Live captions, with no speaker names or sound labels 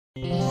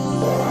Right.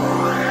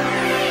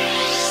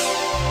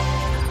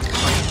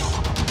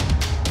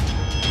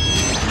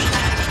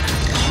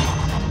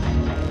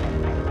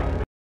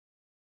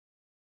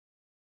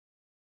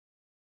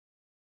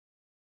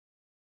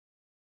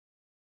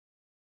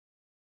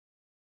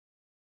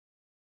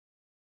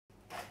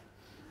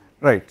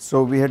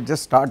 So, we had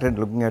just started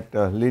looking at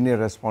linear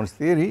response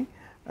theory,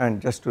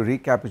 and just to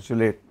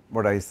recapitulate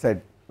what I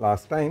said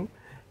last time,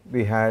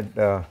 we had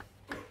the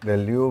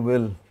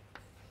Liouville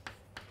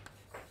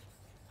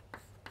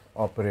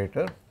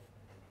operator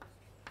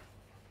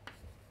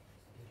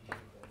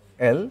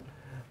L,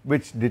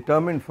 which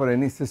determined for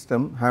any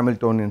system,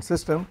 Hamiltonian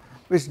system,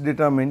 which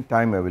determined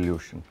time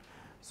evolution.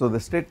 So, the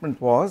statement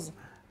was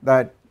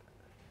that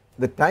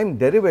the time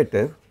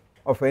derivative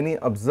of any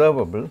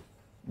observable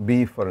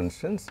B, for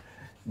instance,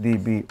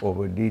 dB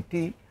over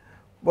dt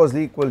was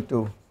equal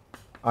to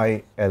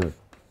IL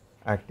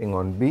acting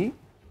on B,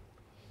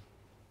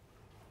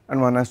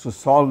 and one has to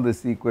solve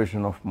this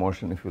equation of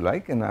motion, if you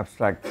like, in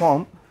abstract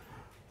form,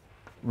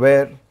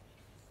 where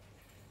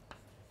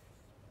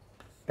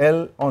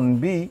L on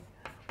B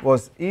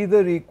was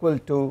either equal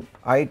to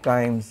I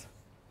times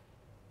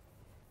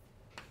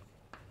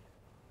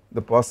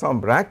the Poisson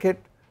bracket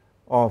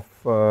of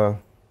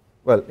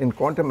well, in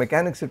quantum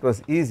mechanics it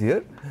was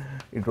easier,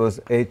 it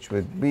was H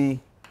with B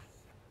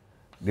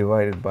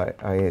divided by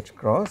IH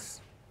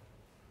cross,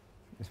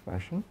 this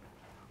fashion,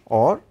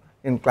 or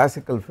in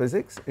classical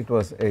physics it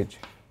was H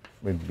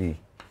with B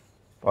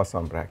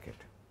Poisson bracket,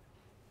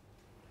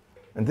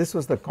 and this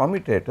was the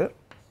commutator,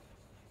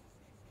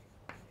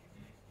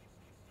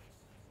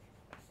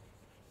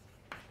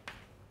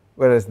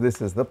 whereas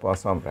this is the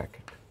Poisson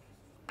bracket.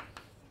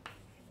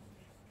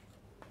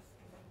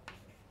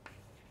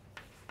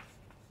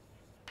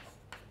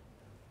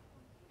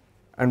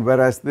 And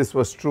whereas this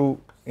was true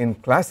in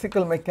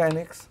classical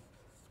mechanics,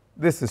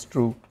 this is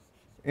true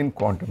in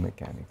quantum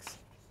mechanics.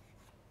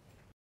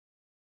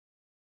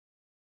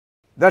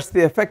 That is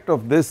the effect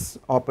of this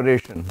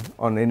operation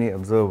on any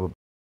observable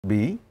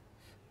B,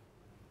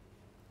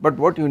 but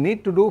what you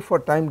need to do for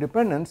time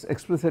dependence,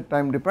 explicit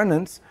time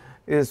dependence,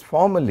 is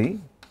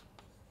formally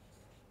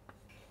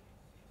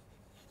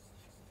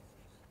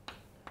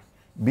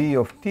B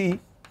of t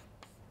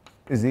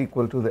is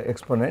equal to the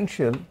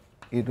exponential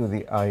e to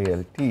the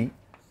ILT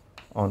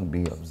on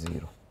B of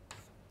 0.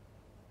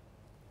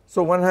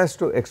 So, one has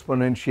to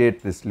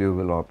exponentiate this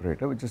Liouville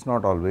operator, which is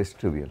not always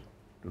trivial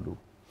to do.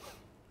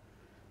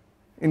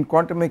 In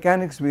quantum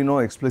mechanics we know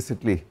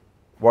explicitly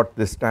what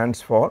this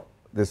stands for,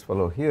 this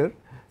fellow here,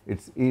 it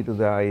is e to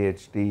the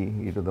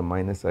IHT, e to the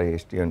minus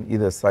IHT on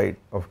either side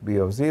of B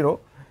of 0.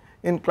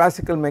 In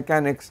classical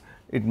mechanics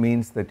it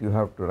means that you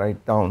have to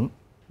write down,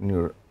 when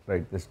you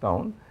write this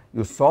down,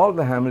 you solve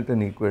the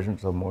Hamilton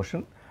equations of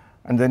motion,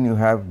 and then you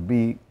have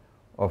B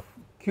of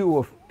Q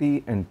of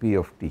t and P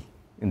of t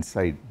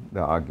inside the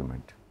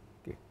argument.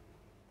 Okay.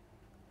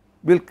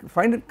 We will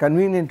find it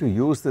convenient to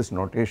use this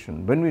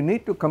notation. When we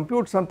need to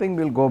compute something,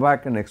 we will go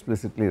back and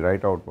explicitly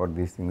write out what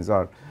these things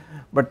are,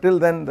 but till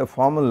then the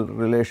formal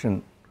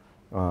relation,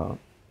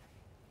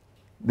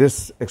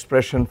 this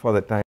expression for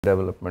the time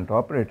development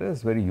operator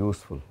is very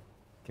useful.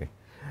 Okay.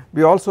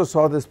 We also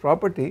saw this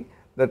property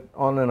that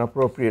on an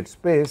appropriate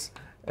space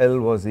L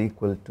was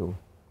equal to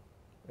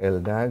L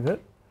dagger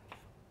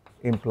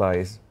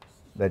implies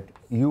that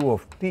u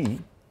of t,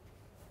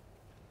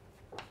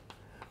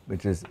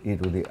 which is e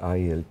to the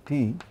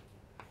ILT,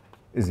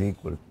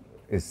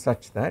 is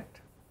such that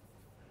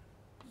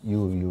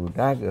u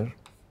dagger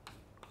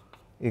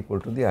equal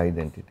to the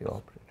identity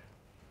operator.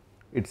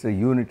 It is a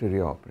unitary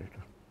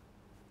operator.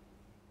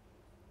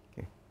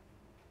 Okay.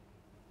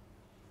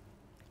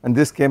 And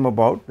this came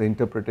about, the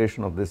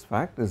interpretation of this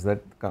fact is that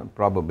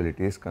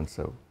probability is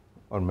conserved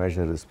or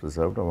measure is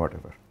preserved or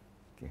whatever.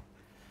 Okay.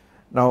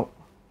 Now,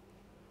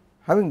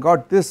 having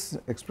got this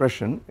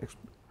expression,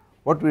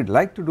 what we would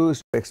like to do is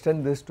to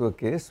extend this to a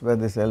case where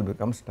this L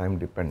becomes time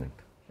dependent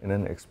in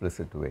an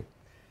explicit way.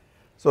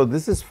 So,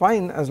 this is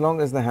fine as long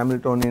as the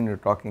Hamiltonian you are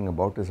talking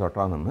about is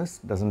autonomous,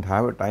 does not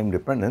have a time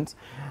dependence,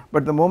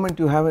 but the moment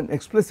you have an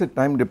explicit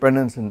time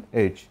dependence in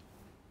H,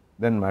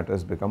 then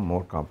matters become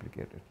more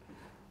complicated.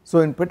 So,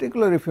 in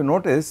particular, if you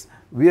notice,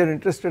 we are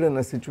interested in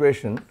a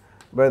situation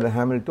where the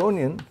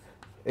Hamiltonian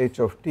H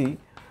of t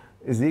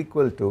is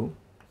equal to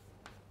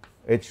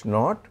H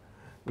naught,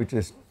 which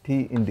is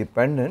t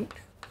independent,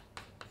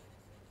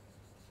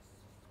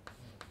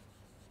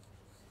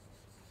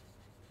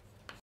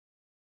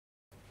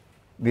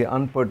 the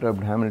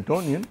unperturbed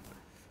Hamiltonian,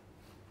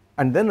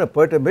 and then a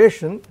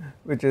perturbation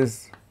which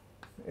is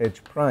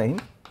H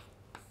prime,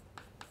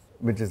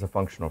 which is a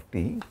function of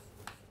t,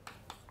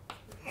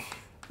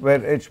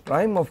 where H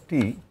prime of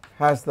t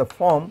has the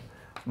form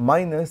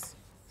minus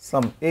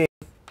some a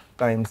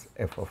times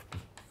f of t.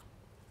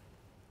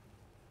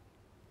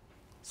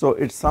 So,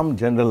 it is some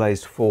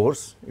generalized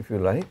force, if you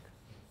like,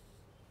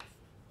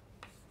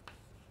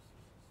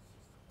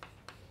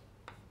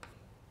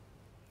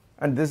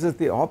 and this is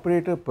the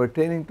operator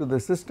pertaining to the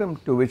system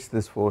to which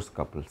this force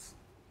couples.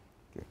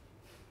 Okay.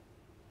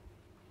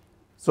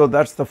 So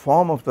that is the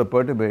form of the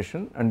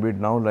perturbation, and we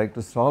would now like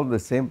to solve the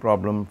same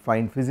problem,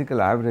 find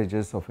physical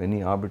averages of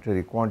any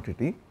arbitrary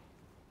quantity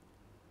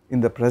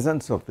in the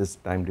presence of this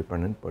time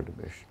dependent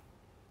perturbation.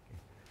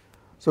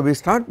 So we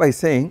start by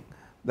saying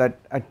that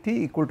at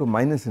t equal to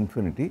minus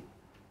infinity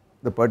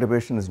the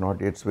perturbation is not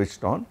yet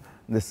switched on,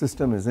 the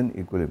system is in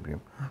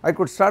equilibrium. I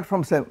could start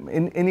from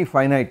in any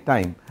finite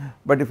time,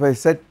 but if I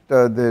set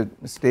the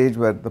stage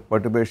where the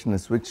perturbation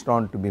is switched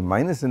on to be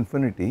minus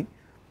infinity,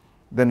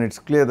 then it is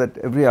clear that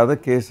every other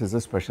case is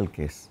a special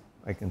case.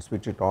 I can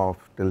switch it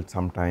off till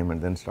some time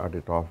and then start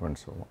it off and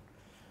so on.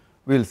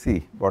 We will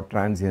see what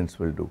transients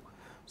will do.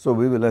 So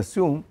we will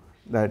assume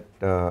that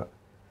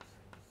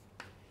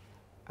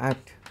at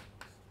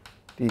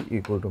t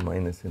equal to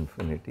minus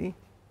infinity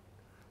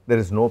there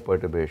is no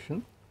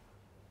perturbation,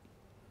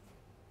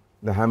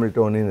 the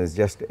Hamiltonian is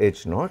just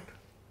h naught,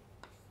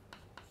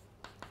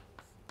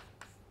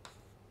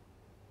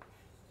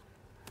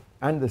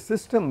 and the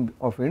system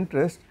of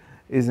interest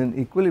is in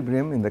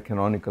equilibrium in the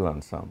canonical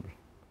ensemble.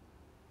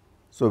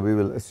 So we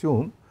will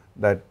assume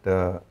that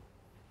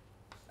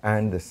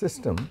and the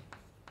system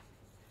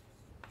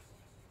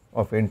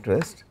of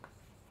interest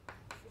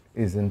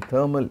is in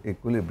thermal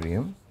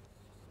equilibrium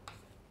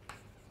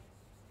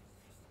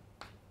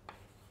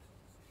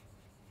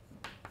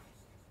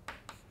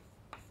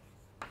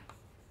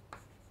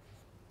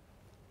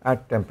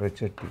at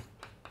temperature T.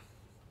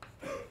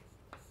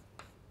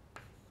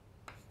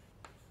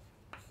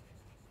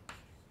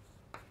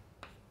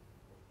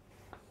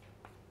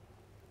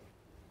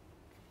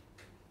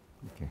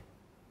 Okay.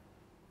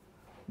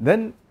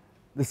 Then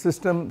the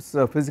system's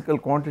physical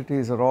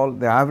quantities are all,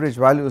 the average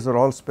values are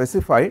all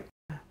specified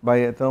by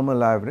a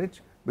thermal average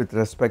with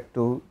respect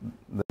to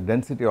the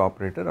density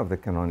operator of the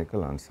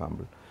canonical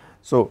ensemble.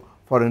 So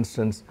for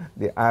instance,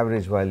 the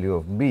average value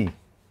of B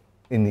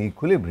in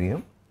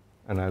equilibrium,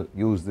 and I will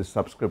use this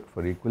subscript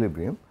for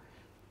equilibrium,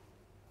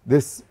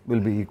 this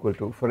will be equal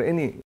to, for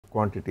any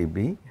quantity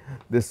B,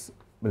 this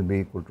will be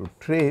equal to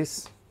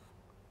trace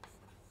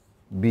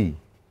B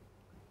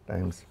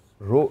times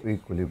rho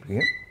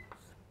equilibrium,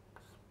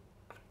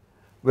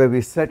 where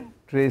we set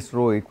trace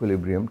rho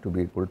equilibrium to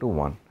be equal to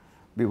 1.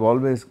 We are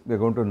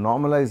going to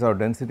normalize our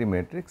density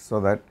matrix so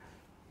that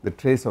the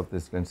trace of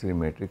this density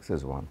matrix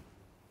is 1.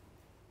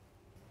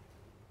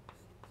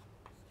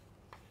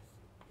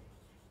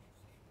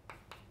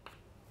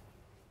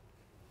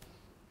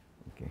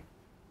 Okay.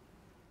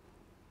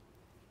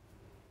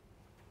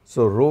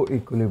 So rho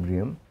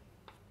equilibrium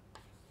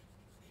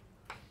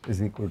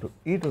is equal to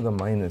e to the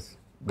minus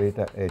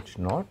beta h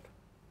naught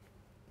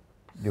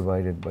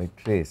divided by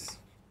trace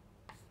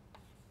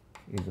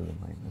e to the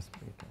minus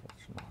beta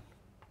h naught.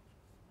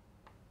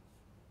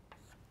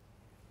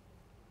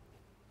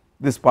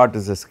 This part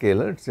is a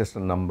scalar, it is just a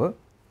number.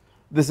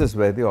 This is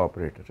where the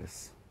operator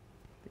is.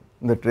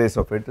 The trace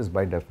of it is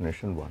by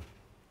definition 1.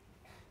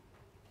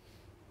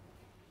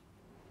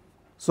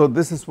 So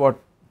this is what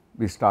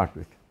we start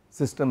with.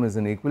 System is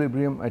in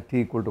equilibrium at t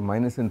equal to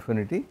minus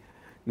infinity.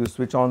 You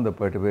switch on the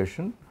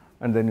perturbation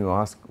and then you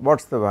ask what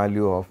is the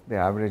value of the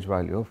average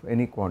value of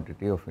any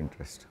quantity of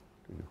interest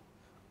to you.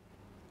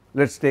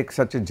 Let us take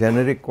such a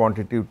generic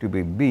quantity to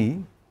be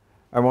B.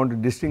 I want to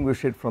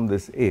distinguish it from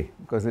this A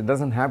because it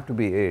does not have to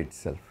be A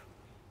itself.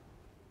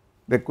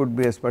 There could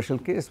be a special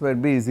case where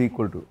B is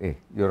equal to A.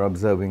 You are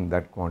observing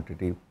that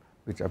quantity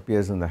which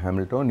appears in the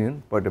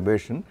Hamiltonian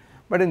perturbation,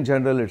 but in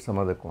general it is some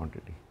other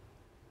quantity.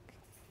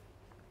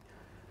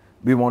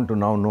 We want to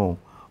now know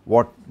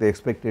what the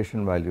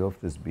expectation value of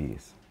this B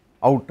is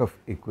out of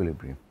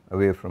equilibrium,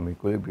 away from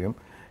equilibrium,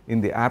 in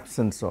the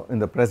absence of, in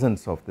the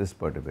presence of this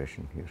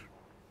perturbation here.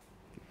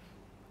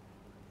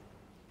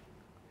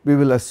 We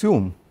will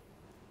assume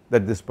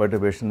that this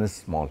perturbation is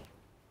small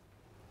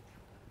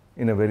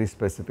in a very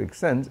specific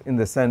sense, in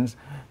the sense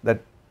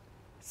that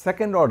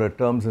second order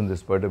terms in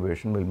this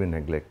perturbation will be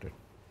neglected.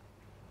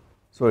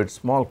 So it is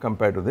small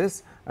compared to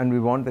this, and we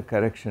want the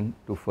correction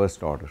to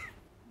first order.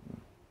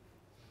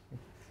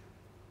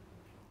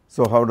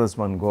 So how does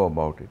one go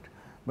about it?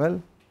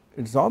 Well,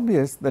 it is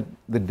obvious that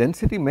the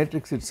density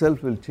matrix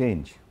itself will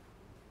change.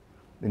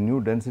 The new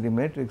density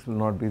matrix will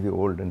not be the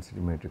old density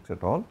matrix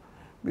at all,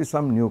 be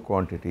some new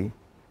quantity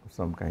of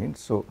some kind.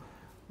 So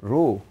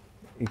rho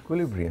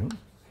equilibrium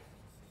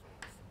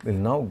will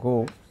now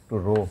go to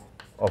rho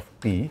of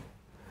T,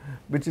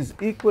 which is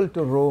equal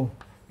to rho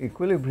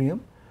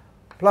equilibrium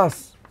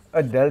plus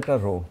a delta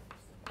rho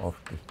of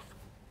T,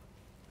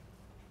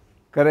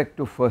 correct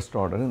to first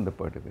order in the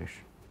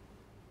perturbation,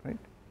 right.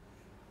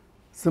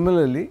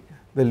 Similarly,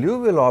 the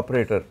Liouville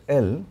operator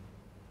L,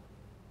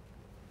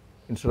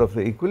 instead of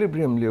the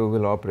equilibrium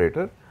Liouville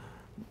operator,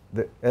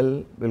 the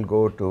L will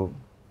go to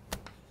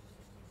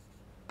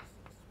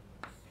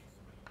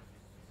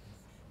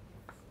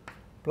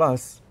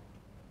plus,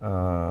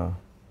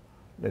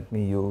 let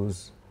me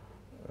use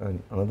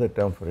another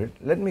term for it,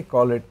 let me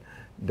call it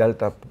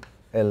delta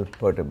L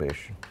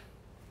perturbation.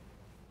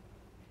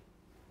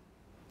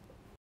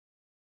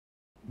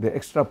 The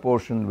extra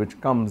portion which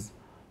comes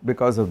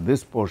because of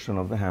this portion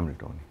of the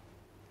Hamiltonian.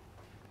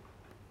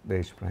 the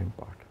H prime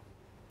part.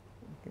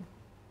 Okay.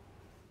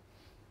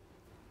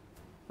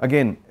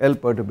 Again L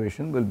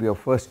perturbation will be of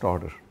first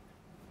order.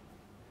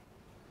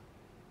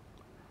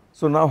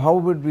 So now how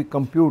would we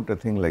compute a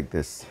thing like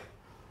this?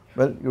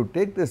 Well, you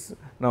take this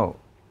now,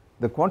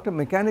 the quantum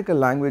mechanical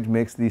language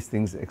makes these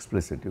things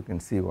explicit, you can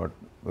see what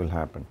will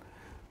happen.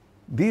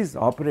 These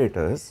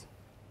operators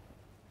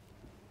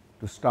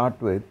to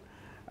start with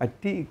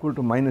at t equal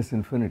to minus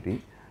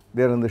infinity,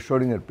 they are in the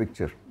Schrodinger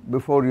picture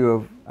before you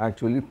have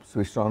actually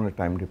switched on a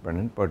time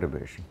dependent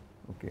perturbation,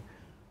 okay.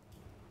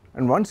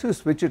 And once you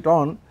switch it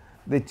on,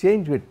 they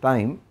change with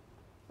time,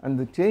 and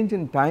the change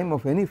in time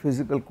of any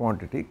physical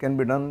quantity can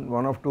be done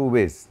one of two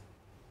ways.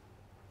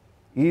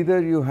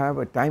 Either you have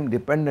a time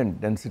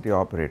dependent density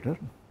operator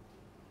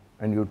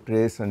and you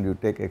trace and you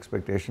take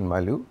expectation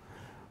value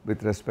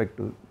with respect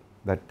to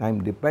that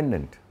time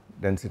dependent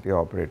density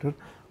operator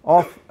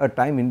of a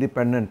time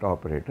independent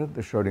operator,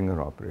 the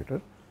Schrodinger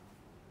operator,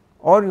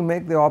 or you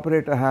make the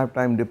operator have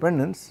time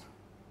dependence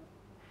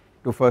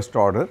to first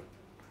order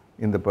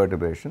in the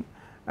perturbation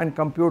and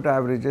compute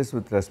averages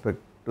with respect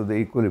to the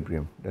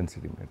equilibrium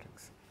density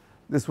matrix.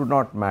 This would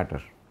not matter,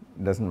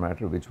 it does not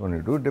matter which one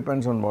you do, it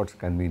depends on what is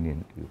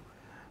convenient to you.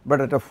 But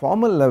at a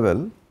formal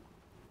level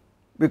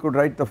we could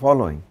write the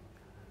following,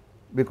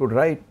 we could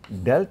write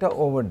delta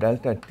over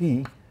delta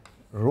t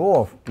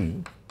rho of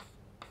t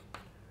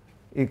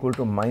equal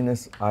to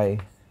minus I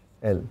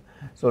L.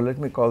 So let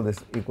me call this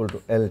equal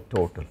to L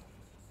total.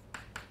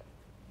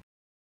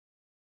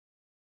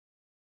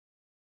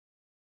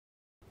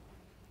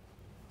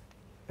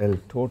 L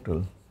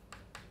total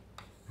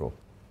rho.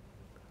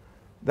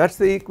 That is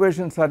the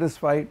equation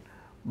satisfied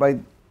by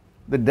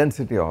the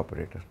density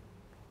operator.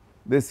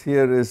 This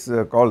here is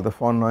called the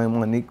von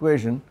Neumann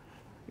equation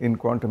in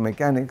quantum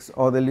mechanics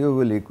or the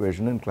Liouville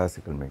equation in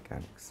classical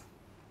mechanics.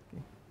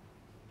 Okay.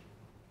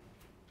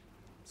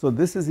 So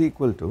this is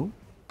equal to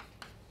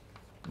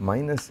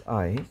minus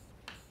I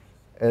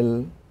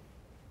L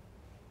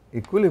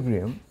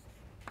equilibrium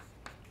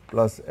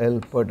plus L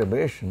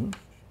perturbation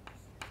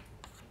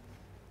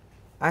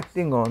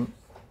acting on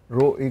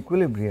rho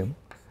equilibrium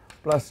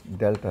plus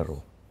delta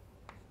rho,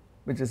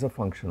 which is a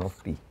function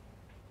of t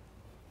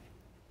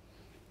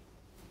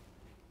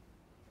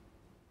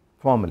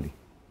formally.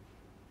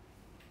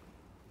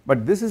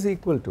 But this is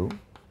equal to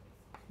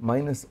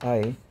minus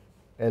I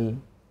L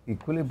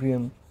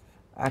equilibrium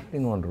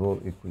acting on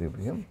rho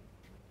equilibrium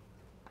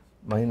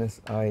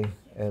minus I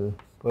L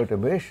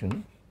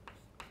perturbation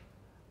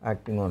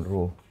acting on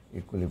rho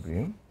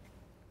equilibrium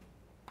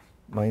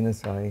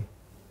minus I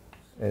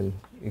L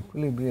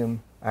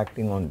equilibrium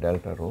acting on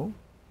delta rho,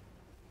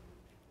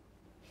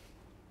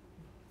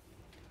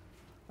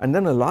 and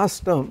then a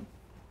last term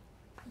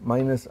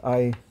minus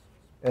I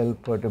L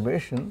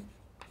perturbation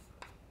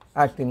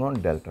acting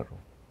on delta rho.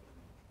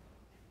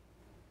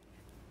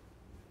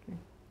 Okay.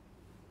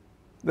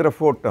 There are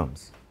 4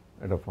 terms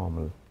at a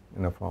formal,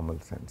 in a formal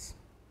sense,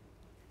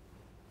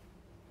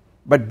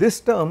 but this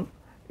term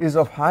is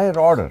of higher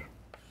order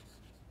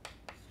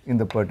in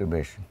the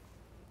perturbation,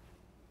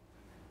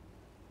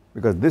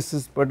 because this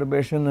is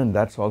perturbation and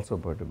that is also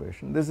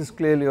perturbation. This is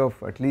clearly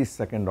of at least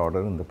second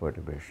order in the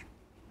perturbation.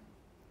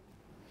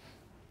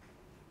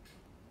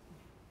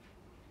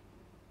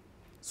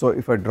 So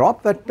if I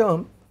drop that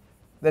term,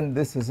 then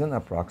this is an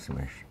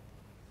approximation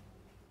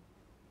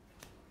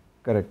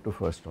correct to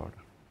first order.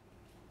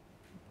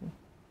 Okay.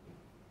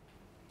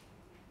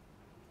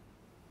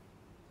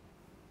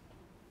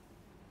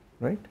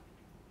 Right?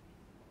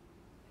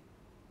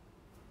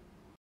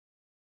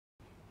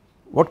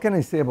 What can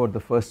I say about the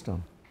first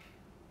term?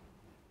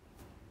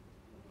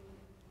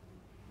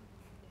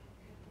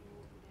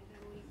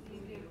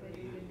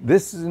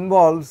 This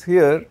involves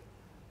here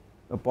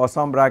a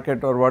Poisson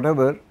bracket or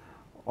whatever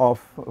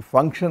of a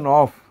function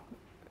of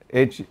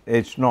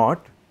H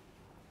naught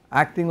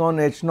acting on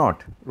H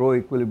naught. Rho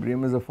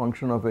equilibrium is a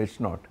function of H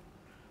naught,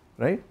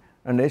 right,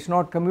 and H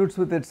naught commutes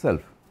with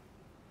itself.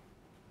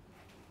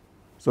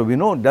 So we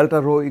know delta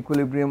rho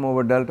equilibrium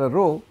over delta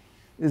rho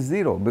is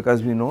 0,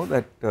 because we know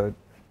that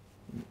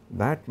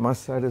that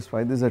must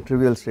satisfy, this is a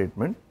trivial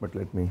statement, but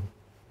let me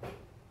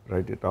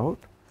write it out.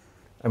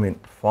 I mean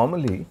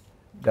formally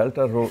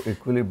delta rho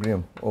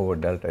equilibrium over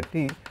delta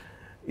t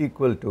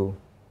equal to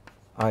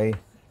I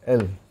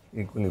L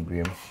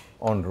equilibrium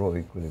on rho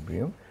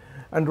equilibrium,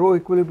 and rho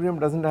equilibrium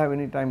does not have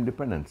any time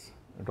dependence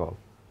at all.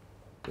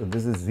 So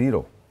this is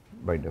 0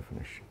 by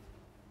definition.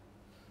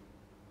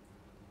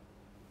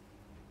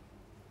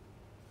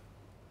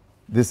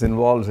 This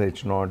involves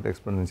H naught,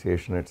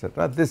 exponentiation,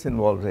 etc. This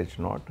involves H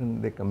naught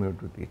and they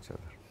commute with each other.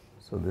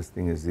 So this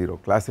thing is 0,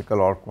 classical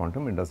or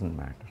quantum, it does not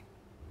matter.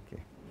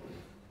 Okay.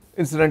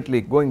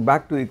 Incidentally, going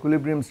back to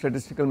equilibrium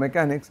statistical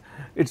mechanics,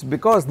 it is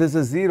because this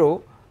is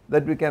 0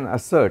 that we can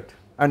assert,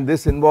 and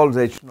this involves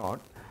H naught,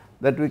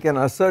 that we can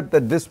assert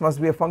that this must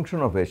be a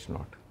function of H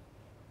naught,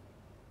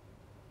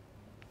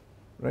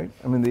 right.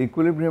 I mean the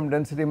equilibrium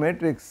density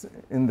matrix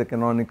in the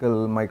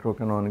canonical,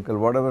 microcanonical,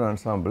 whatever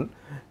ensemble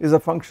is a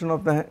function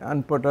of the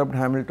unperturbed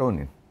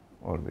Hamiltonian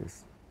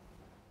always.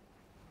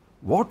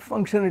 What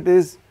function it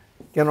is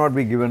cannot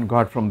be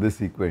got from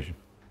this equation.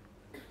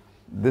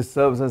 This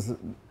serves as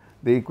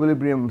the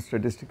equilibrium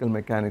statistical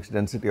mechanics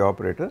density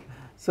operator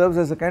serves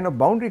as a kind of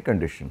boundary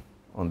condition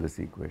on this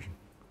equation.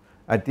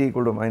 At t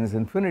equal to minus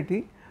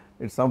infinity,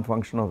 it is some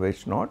function of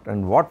h naught,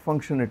 and what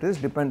function it is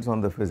depends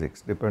on the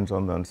physics, depends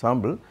on the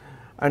ensemble,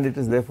 and it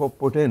is therefore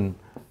put in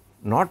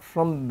not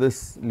from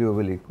this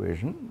Liouville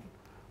equation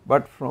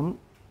but from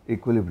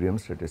equilibrium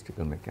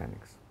statistical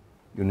mechanics.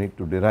 You need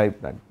to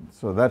derive that.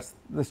 So that is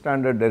the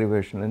standard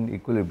derivation in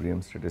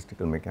equilibrium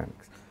statistical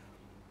mechanics.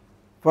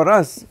 For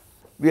us,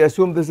 we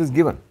assume this is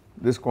given,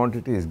 this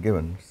quantity is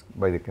given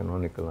by the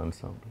canonical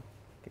ensemble.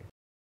 Okay.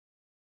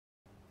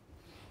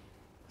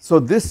 So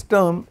this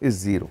term is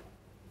 0.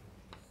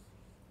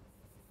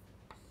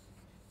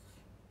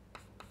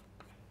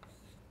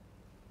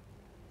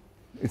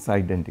 It is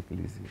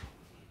identically 0.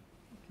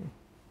 Okay.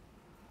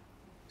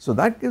 So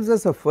that gives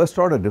us a first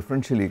order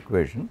differential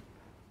equation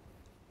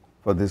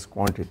for this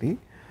quantity,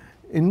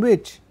 in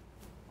which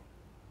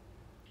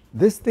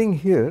this thing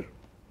here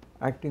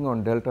acting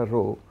on delta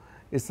rho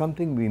is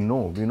something we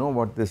know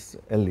what this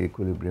L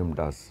equilibrium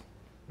does,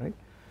 right.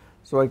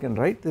 So I can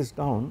write this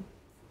down,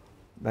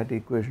 that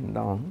equation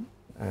down,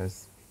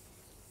 as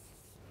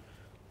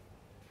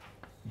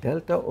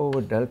delta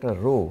over delta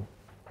rho,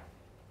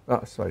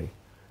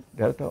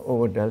 delta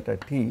over delta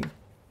t,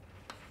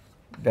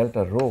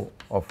 delta rho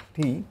of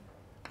t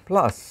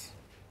plus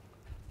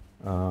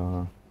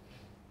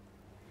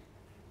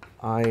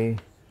I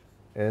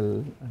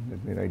L, and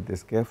let me write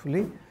this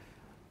carefully,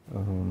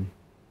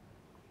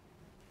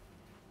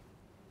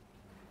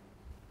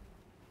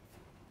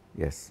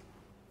 yes,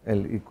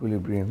 L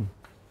equilibrium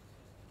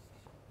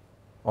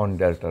on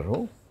delta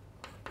rho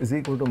is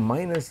equal to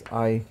minus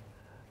I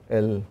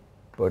L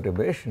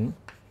perturbation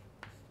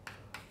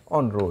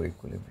on rho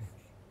equilibrium.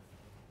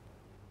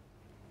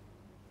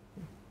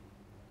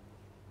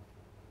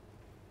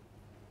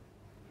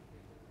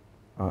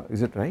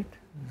 Is it right?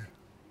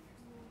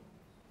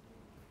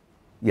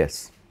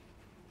 Yes,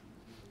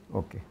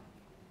 okay,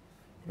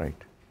 right.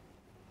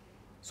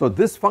 So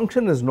this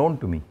function is known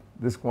to me,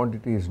 this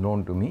quantity is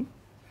known to me,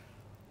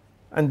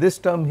 and this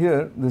term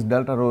here, this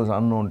delta rho is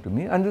unknown to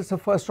me, and it is a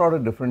first order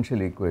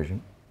differential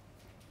equation.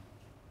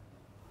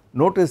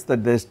 Notice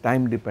that there is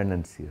time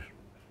dependence here,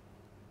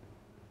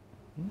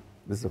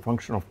 this is a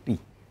function of t,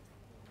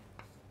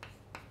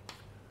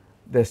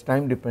 there is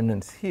time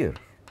dependence here.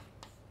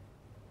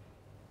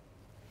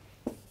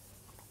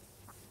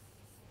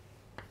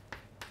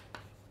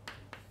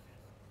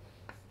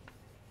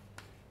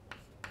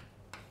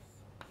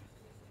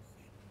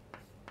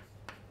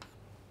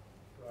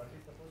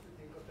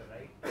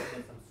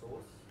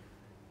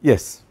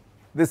 Yes,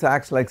 this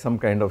acts like some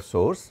kind of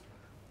source.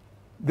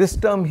 This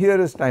term here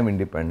is time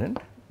independent,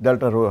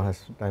 delta rho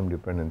has time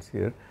dependence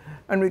here,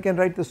 and we can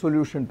write the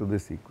solution to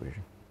this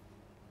equation.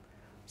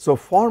 So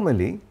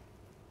formally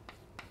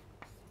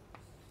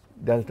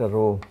delta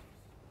rho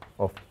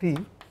of t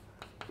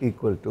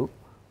equal to,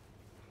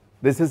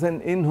 this is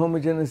an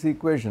inhomogeneous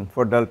equation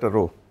for delta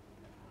rho.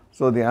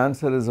 So the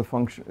answer is a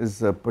function,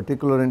 is a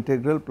particular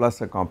integral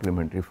plus a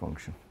complementary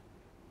function.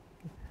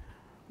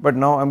 But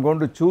now I am going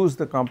to choose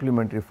the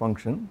complementary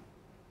function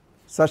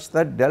such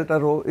that delta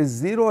rho is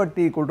 0 at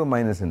t equal to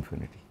minus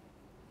infinity,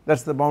 that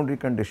is the boundary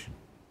condition.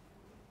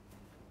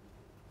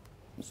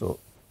 So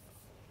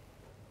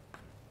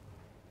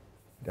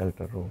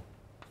delta rho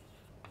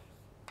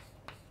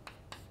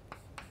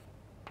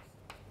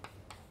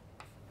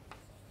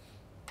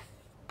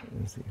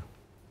is 0,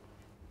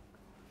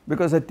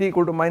 because at t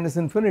equal to minus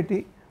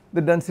infinity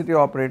the density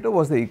operator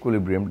was the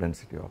equilibrium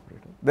density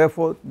operator,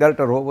 therefore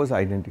delta rho was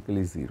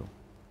identically 0.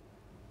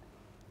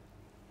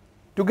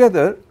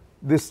 Together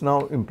this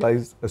now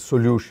implies a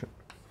solution,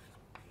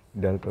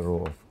 delta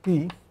rho of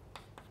t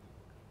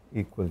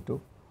equal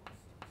to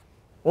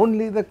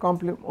only the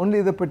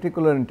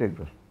particular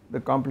integral, the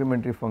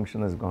complementary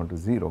function has gone to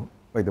 0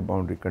 by the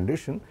boundary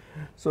condition.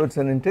 So it is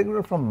an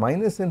integral from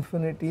minus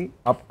infinity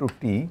up to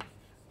t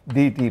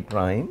dt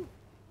prime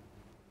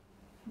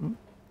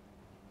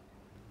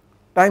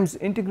times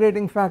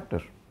integrating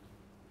factor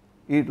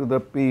e to the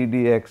p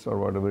dx or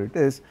whatever it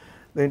is.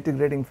 The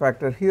integrating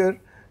factor here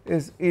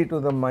is e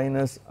to the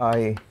minus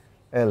I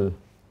L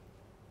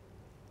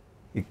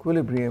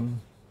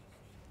equilibrium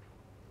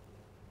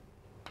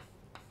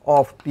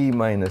of t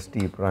minus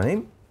t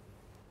prime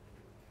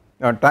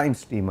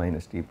times t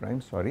minus t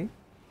prime, sorry.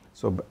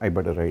 So I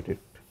better write it,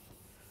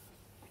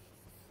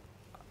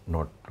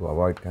 not to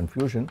avoid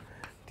confusion,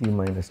 t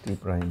minus t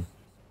prime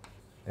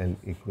L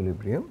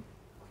equilibrium,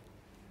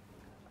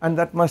 and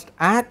that must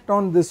act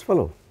on this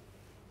fellow.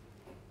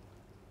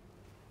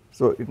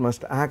 So it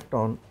must act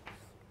on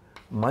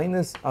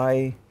minus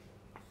I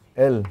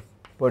L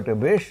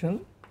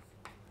perturbation,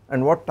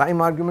 and what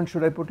time argument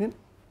should I put in?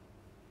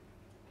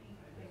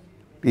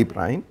 T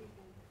prime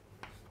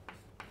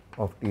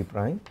of t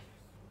prime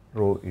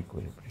rho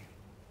equilibrium.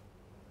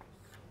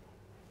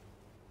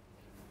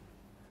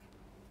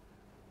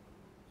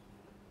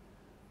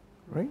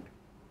 Right?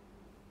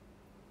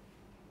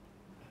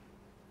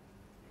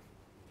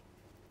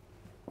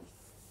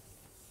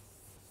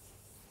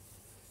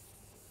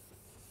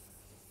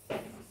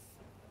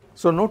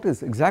 So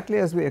notice exactly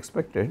as we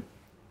expected,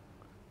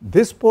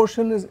 this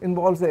portion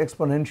involves the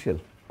exponential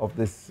of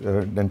this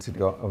density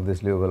of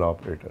this Liouville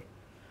operator,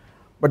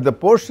 but the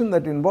portion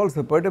that involves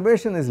the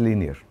perturbation is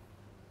linear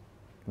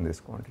in this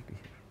quantity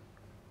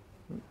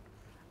here,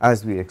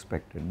 as we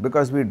expected,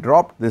 because we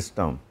dropped this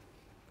term,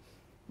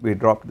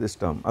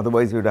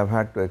 otherwise we would have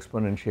had to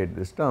exponentiate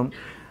this term,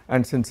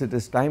 and since it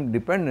is time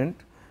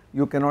dependent,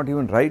 you cannot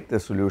even write the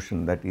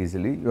solution that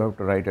easily, you have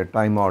to write a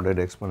time ordered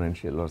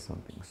exponential or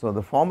something. So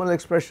the formal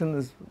expression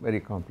is very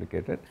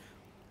complicated,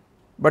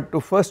 but to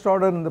first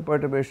order in the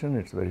perturbation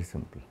it is very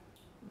simple,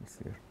 it's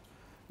here.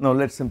 Now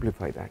let us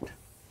simplify that.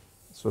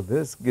 So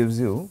this gives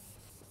you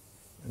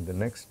in the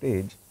next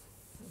stage,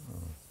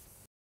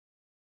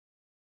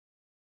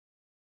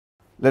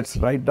 let us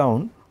write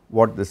down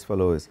what this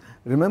fellow is.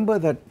 Remember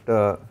that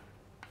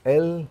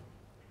L,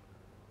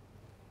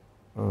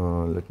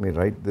 let me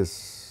write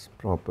this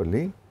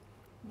properly,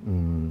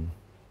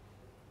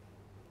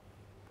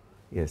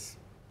 yes,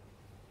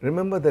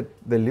 remember that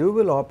the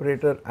Liouville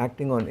operator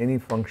acting on any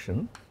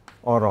function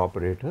or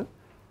operator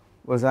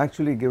was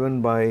actually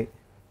given by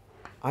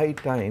I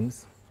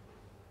times,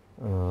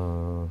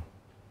 you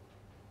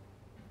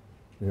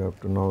have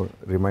to now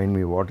remind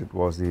me what it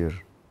was here,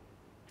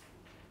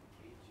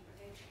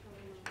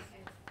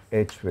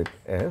 H with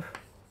F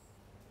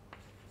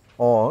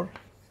or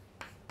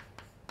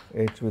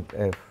H with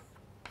F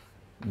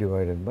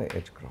divided by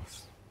H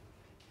cross.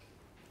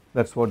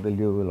 That is what the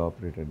Liouville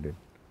operator did.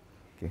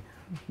 Okay.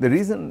 The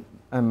reason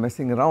I am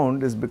messing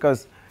around is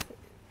because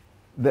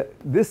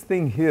this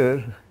thing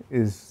here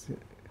is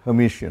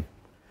Hermitian.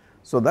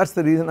 So that is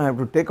the reason I have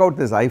to take out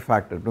this I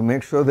factor to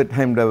make sure the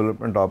time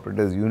development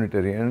operator is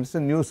unitary, and it is a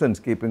nuisance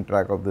keeping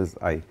track of this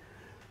I.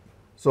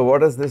 So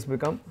what does this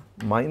become?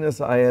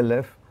 Minus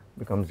ILF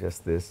becomes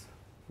just this,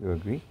 you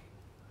agree?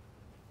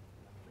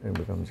 It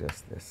becomes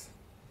just this,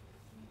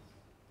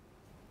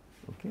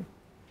 okay.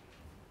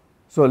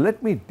 So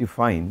let me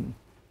define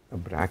a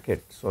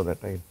bracket so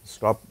that I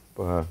stop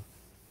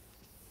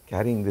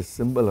carrying this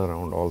symbol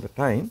around all the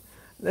time.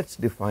 Let us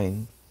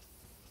define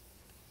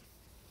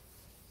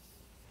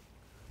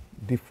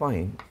the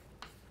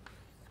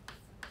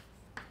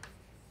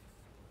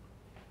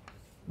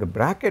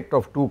bracket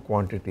of two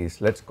quantities,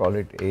 let us call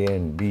it A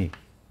and B,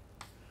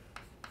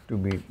 to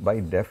be by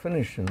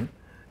definition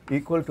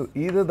equal to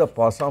either the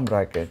Poisson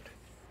bracket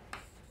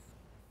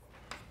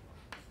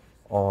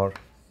or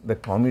the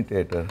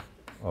commutator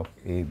of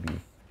AB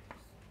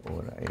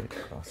over IH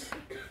cross.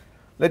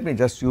 Let me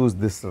just use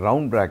this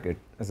round bracket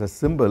as a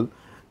symbol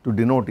to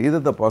denote either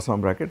the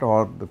Poisson bracket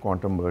or the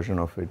quantum version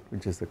of it,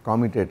 which is the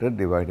commutator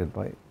divided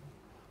by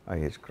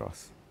IH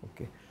cross,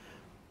 okay.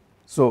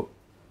 So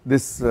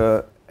this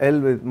L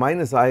with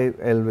minus I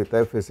L with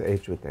F is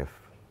H with F.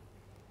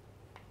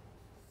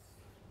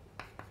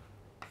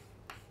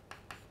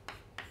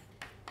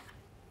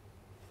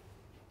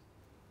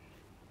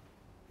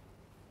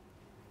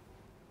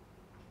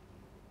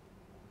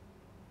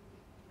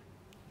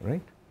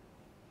 Right.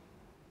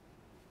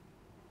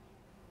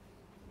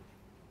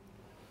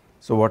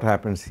 So what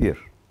happens here?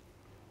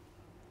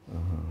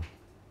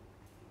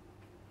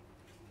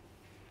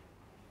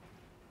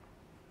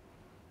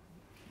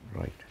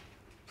 Right.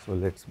 So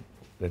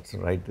let's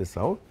write this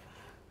out.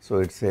 So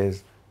it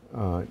says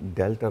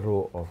delta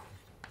rho of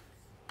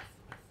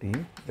T,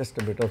 just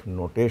a bit of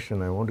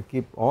notation. I want to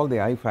keep all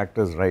the I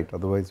factors right,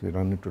 otherwise we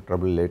run into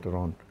trouble later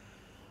on.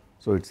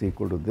 So it is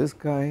equal to this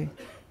guy,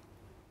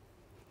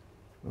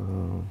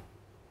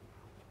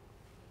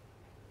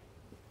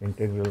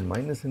 integral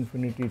minus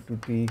infinity to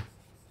T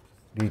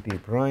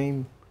dt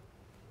prime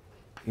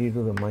e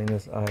to the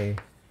minus I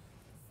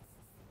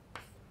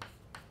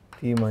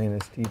T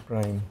minus T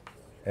prime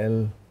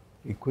L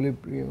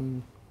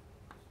equilibrium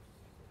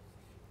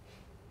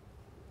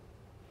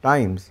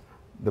times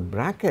the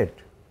bracket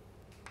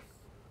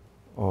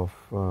of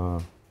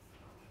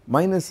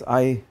minus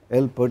I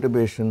L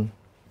perturbation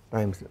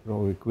times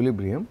rho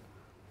equilibrium,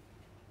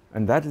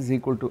 and that is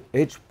equal to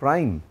H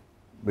prime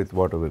with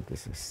whatever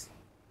this is.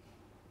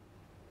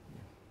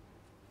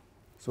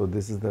 So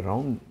this is the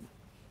round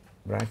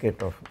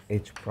bracket of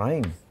H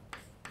prime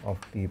of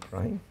T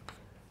prime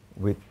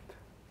with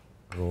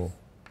rho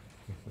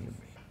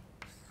equilibrium,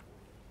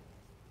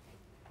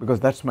 because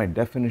that is my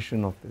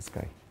definition of this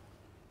guy.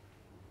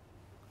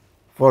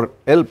 For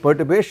L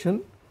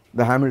perturbation,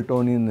 the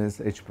Hamiltonian is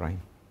H prime.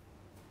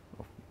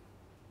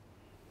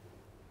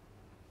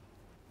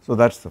 So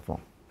that is the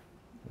form.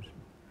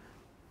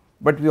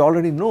 But we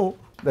already know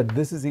that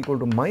this is equal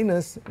to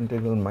minus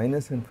integral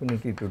minus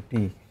infinity to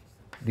T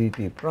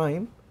dt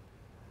prime.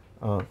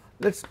 Let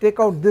us take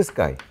out this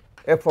guy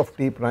f of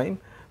T prime,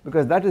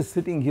 because that is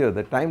sitting here,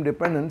 the time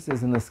dependence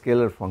is in a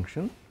scalar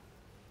function,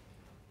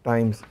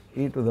 times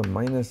e to the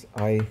minus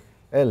I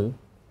L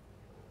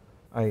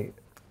I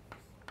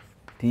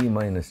T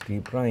minus T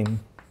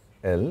prime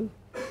L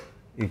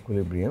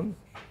equilibrium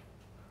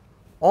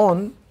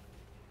on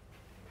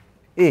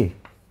A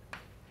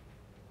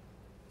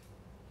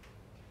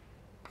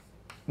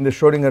in the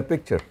Schrodinger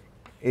picture,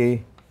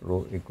 A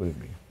rho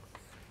equilibrium.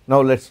 Now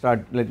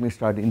let me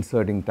start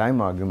inserting time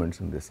arguments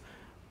in this.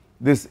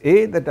 This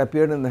A that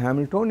appeared in the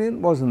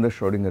Hamiltonian was in the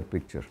Schrodinger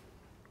picture,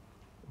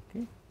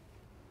 okay.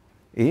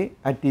 A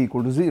at t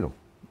equal to 0,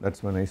 that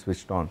is when I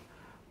switched on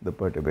the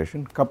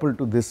perturbation coupled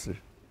to this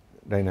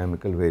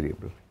dynamical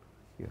variable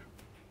here.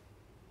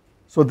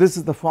 So this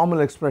is the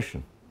formal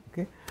expression,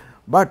 okay,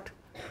 but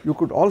you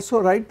could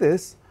also write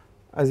this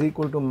as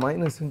equal to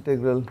minus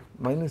integral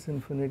minus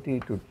infinity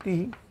to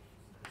t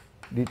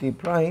dt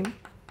prime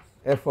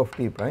f of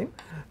t prime.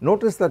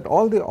 Notice that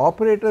all the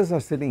operators are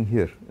sitting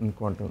here in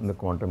the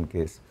quantum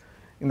case.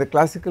 In the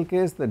classical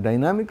case, the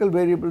dynamical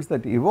variables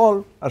that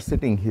evolve are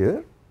sitting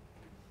here.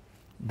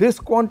 This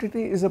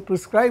quantity is a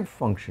prescribed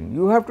function.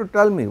 You have to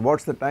tell me what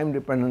is the time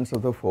dependence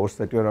of the force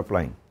that you are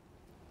applying,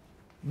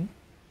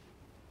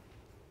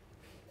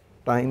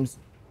 times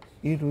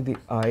e to the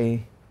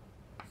I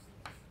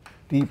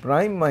t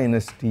prime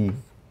minus t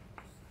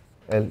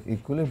L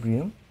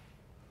equilibrium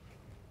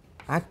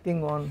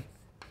acting on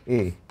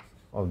A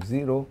of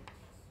 0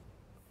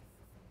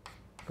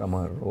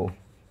 comma rho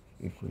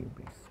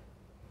equilibrium.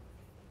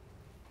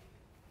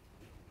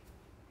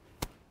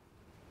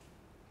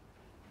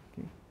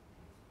 Okay.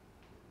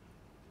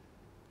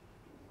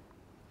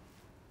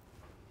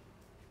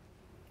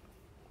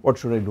 What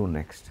should I do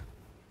next?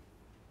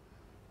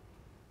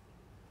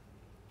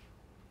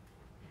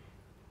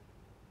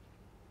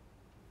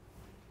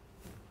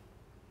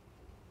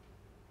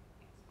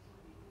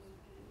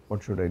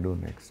 What should I do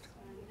next?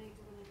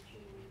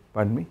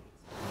 Pardon me?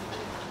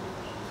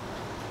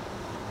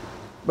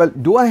 Well,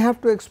 do I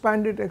have to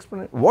expand it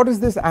exponentially? What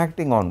is this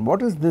acting on?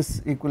 What is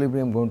this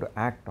equilibrium going to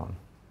act on?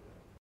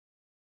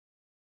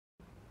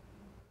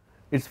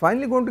 It is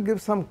finally going to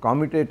give some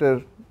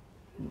commutator.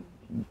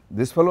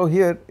 This fellow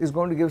here is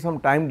going to give some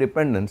time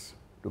dependence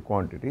to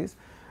quantities.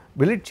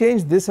 Will it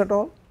change this at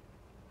all?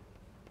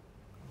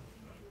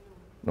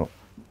 No.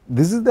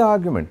 This is the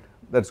argument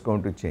that is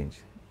going to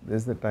change.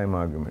 This is the time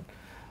argument.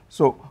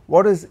 So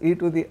what is e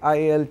to the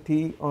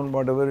ILT on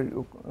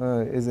whatever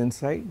is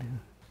inside?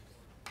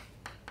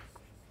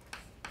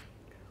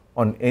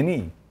 On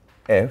any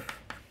f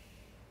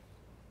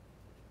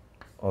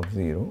of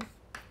 0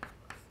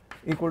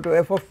 equal to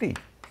f of t,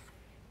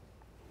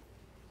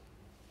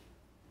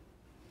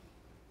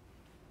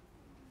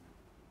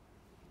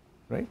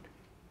 right,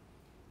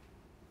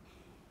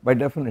 by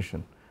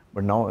definition.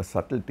 But now a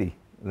subtlety,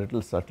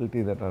 little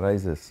subtlety that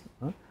arises,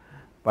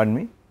 pardon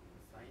me?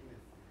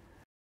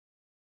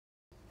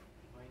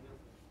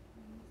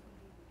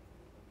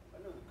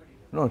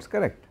 No, it is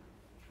correct,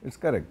 it is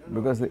correct,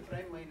 because the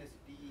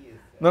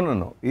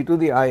no, e to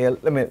the IL,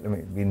 let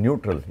me be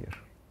neutral here.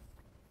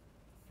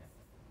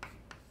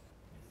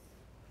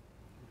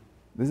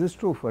 This is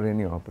true for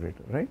any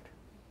operator, right?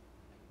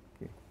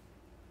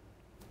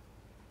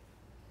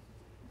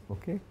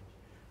 Okay.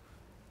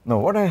 Now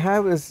what I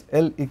have is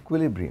L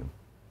equilibrium.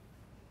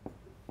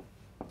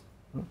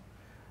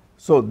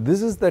 So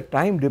this is the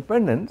time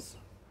dependence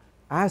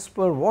as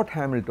per what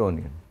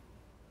Hamiltonian?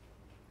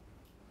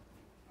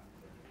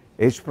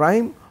 H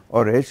prime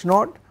or H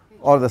naught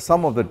or the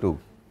sum of the two?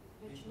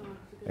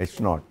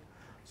 H naught.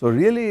 So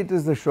really it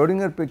is the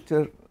Schrodinger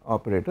picture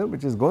operator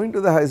which is going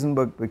to the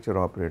Heisenberg picture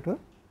operator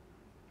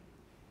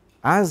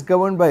as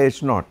governed by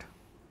H naught.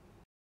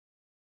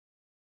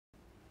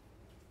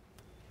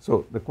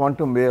 So the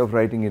quantum way of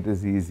writing it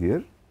is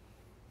easier.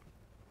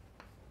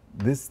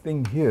 This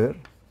thing here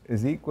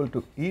is equal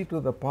to e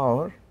to the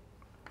power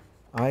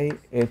I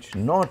H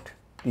naught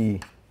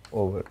t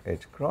over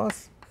H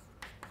cross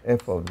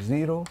f of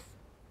 0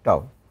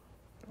 tau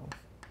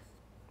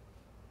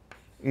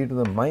e to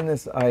the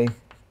minus I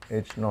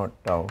H naught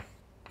tau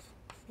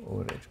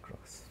over H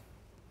cross.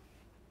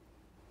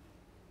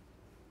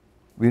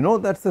 We know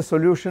that is the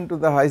solution to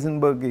the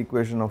Heisenberg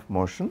equation of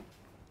motion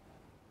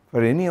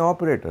for any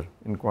operator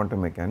in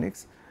quantum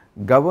mechanics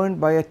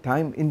governed by a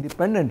time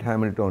independent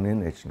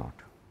Hamiltonian H naught.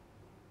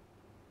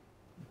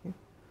 Okay.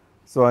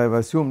 So I have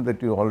assumed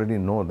that you already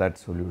know that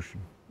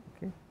solution.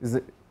 Okay.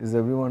 Does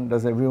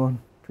everyone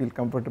feel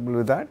comfortable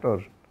with that, or?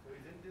 So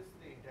isn't this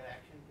the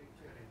interaction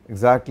picture?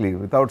 Exactly,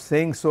 without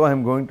saying so I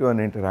am going to an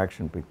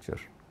interaction picture.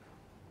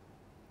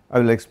 I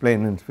will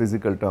explain in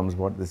physical terms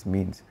what this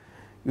means.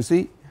 You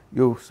see,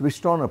 you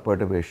switched on a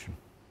perturbation.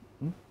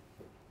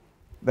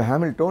 The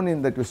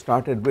Hamiltonian that you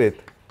started with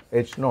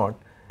H naught,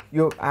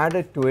 you have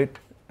added to it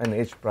an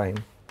H prime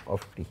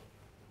of t.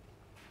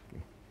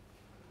 Okay.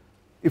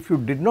 If you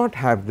did not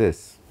have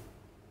this,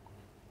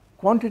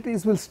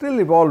 quantities will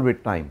still evolve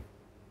with time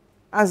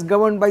as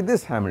governed by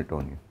this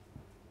Hamiltonian,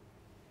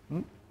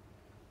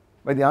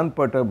 by the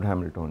unperturbed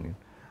Hamiltonian,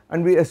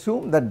 and we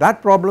assume that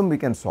that problem we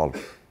can solve.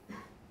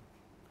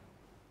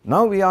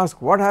 Now we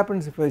ask what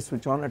happens if I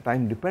switch on a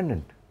time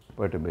dependent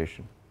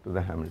perturbation to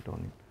the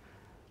Hamiltonian.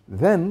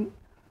 Then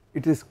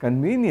it is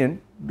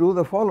convenient to do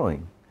the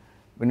following.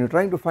 When you are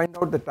trying to find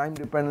out the time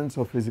dependence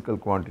of physical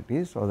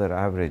quantities or their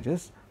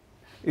averages,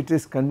 it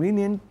is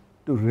convenient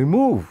to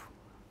remove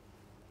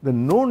the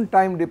known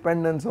time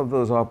dependence of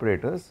those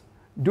operators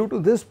due to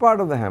this part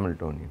of the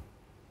Hamiltonian.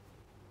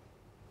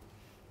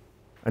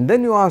 and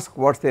then you ask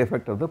what is the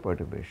effect of the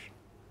perturbation.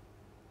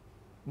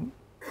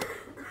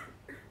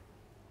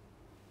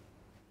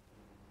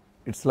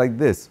 It is like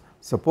this,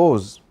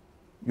 suppose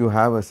you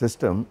have a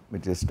system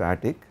which is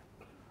static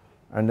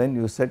and then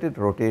you set it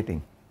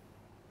rotating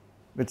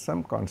with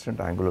some constant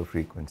angular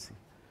frequency.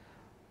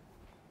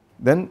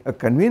 Then a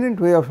convenient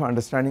way of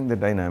understanding the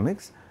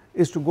dynamics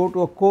is to go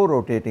to a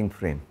co-rotating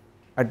frame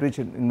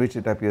in which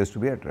it appears to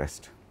be at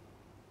rest.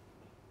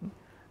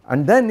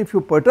 And then if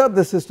you perturb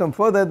the system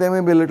further, there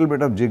may be a little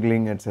bit of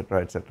jiggling,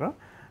 etc., etc.,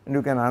 and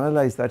you can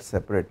analyze that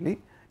separately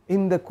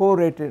in the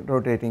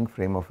co-rotating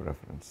frame of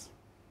reference.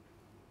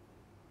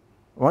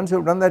 Once you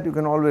have done that, you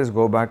can always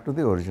go back to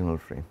the original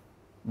frame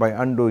by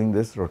undoing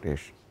this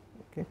rotation.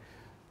 Okay.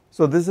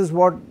 So this is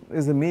what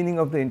is the meaning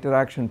of the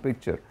interaction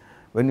picture.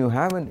 When you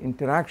have an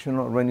interaction,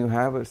 or when you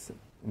have an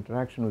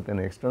interaction with an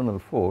external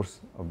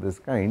force of this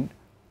kind,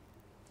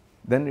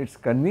 then it is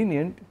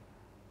convenient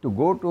to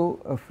go to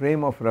a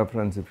frame of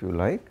reference, if you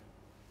like,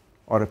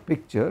 or a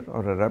picture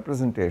or a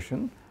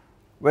representation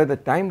where the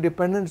time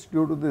dependence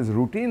due to this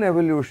routine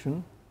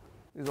evolution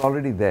is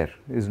already there,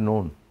 is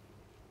known.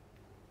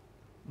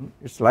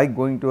 It is like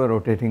going to a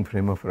rotating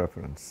frame of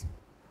reference,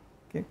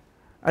 okay,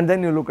 and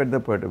then you look at the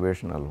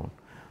perturbation alone.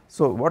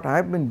 So what I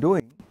have been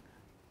doing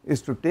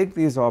is to take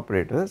these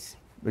operators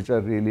which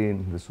are really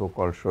in the so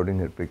called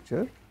Schrodinger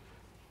picture,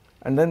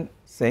 and then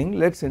saying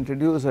let us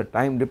introduce a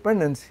time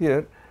dependence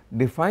here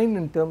defined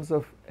in terms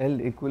of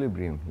L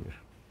equilibrium here,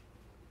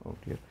 out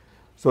here.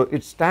 So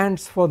it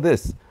stands for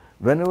this,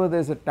 whenever there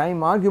is a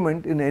time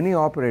argument in any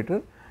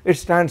operator, it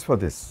stands for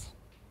this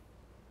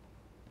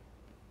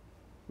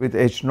with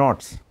H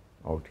naughts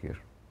out here.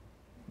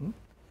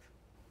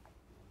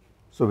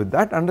 So with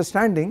that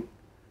understanding,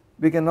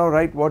 we can now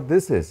write what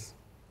this is.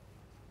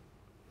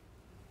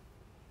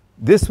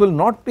 This will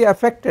not be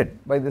affected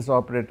by this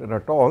operator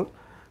at all,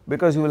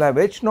 because you will have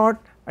H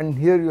naught and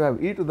here you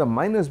have e to the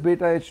minus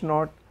beta H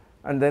naught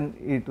and then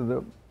e to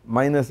the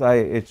minus I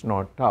H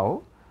naught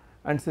tau,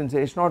 and since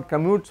H naught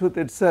commutes with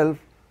itself,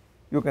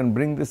 you can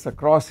bring this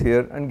across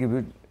here and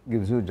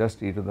gives you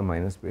just e to the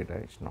minus beta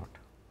H naught.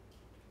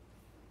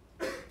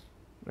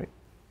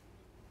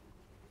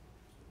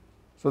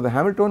 So the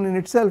Hamiltonian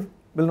itself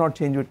will not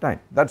change with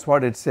time, that is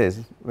what it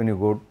says when you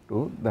go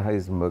to the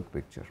Heisenberg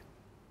picture,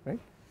 right.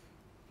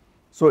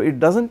 So it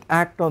does not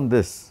act on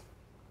this,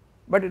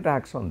 but it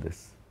acts on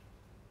this.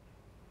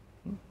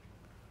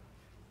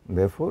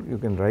 Therefore you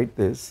can write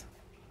this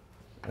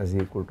as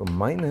equal to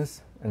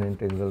minus an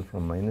integral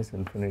from minus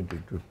infinity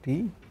to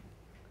t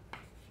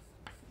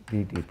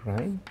dt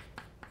prime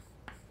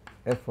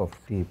f of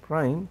t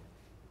prime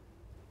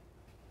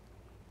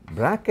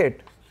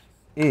bracket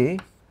a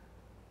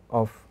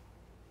of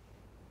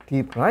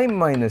t prime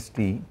minus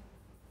t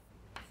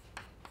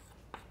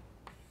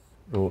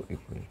rho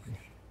equilibrium.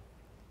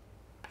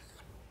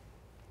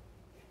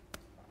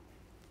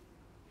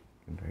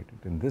 You can write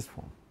it in this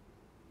form.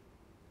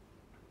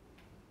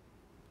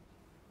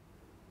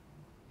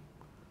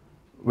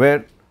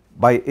 Where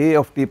by a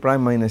of t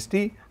prime minus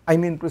t I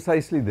mean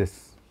precisely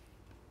this.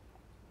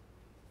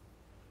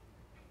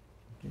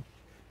 Okay.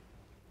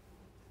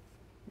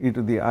 E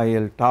to the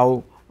IL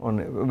tau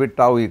on with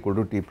tau equal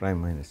to t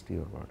prime minus t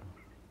or whatever.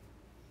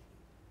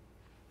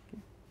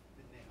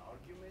 The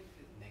argument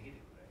is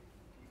negative,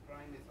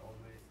 right? T prime is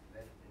always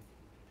less than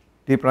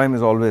t. T prime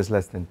is always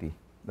less than t,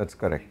 that is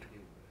correct,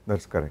 that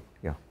is correct,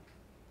 yeah,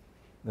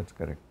 that is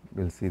correct,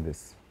 we will see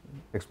this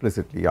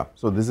explicitly, yeah.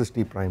 So this is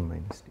t prime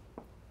minus t,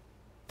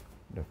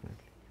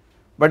 definitely,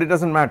 but it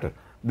does not matter,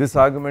 this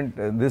argument,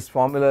 this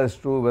formula is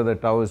true whether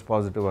tau is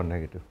positive or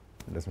negative,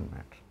 it does not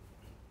matter.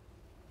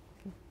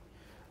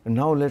 And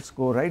now let us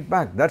go right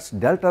back, that is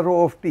delta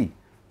rho of t.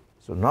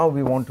 So now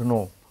we want to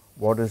know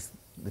what is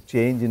the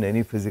change in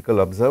any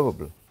physical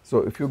observable. So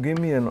if you give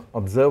me an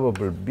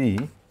observable B,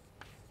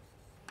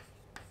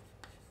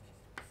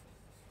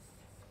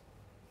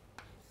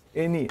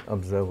 any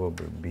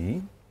observable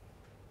B,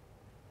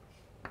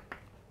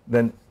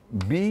 then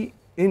B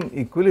in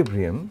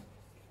equilibrium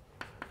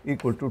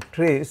equal to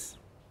trace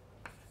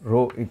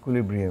rho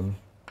equilibrium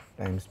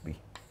times B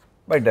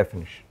by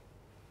definition,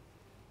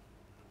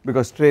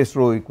 because trace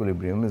rho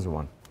equilibrium is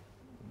 1.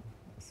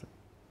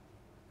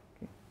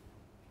 Okay.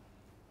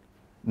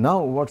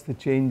 Now what is the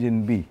change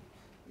in B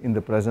in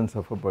the presence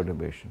of a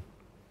perturbation?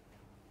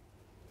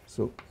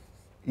 So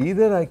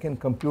either I can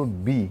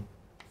compute B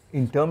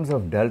in terms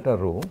of delta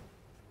rho,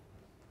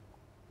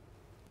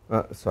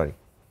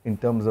 in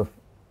terms of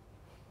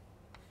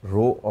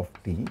rho of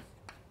t,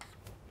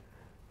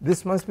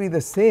 this must be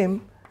the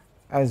same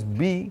as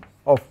B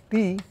of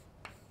t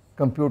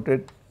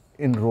computed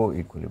in rho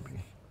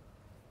equilibrium.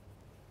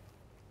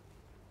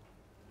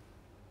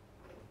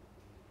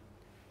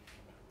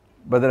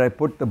 Whether I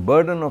put the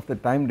burden of the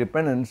time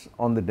dependence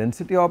on the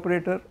density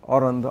operator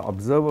or on the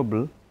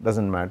observable does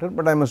not matter,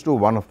 but I must do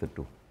one of the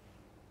two.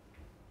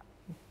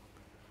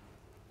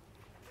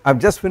 I have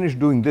just finished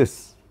doing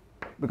this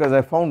because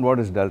I found what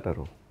is delta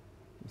rho,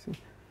 you see,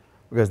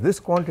 because this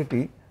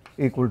quantity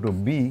equal to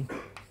B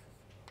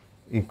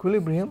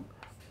equilibrium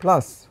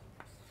plus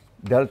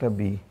delta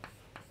B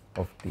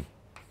of t,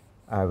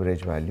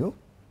 average value.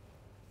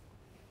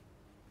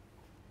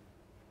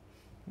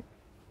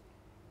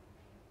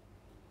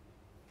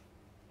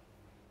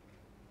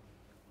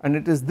 And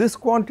it is this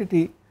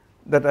quantity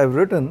that I have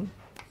written,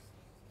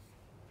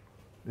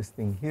 this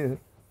thing here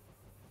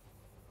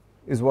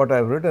is what I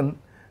have written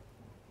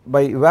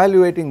by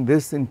evaluating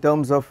this in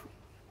terms of,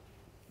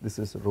 this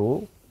is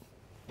rho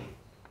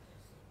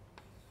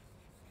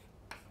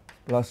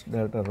plus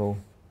delta rho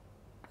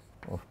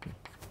of t.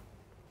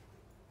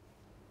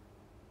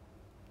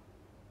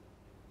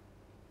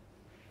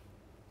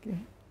 Okay.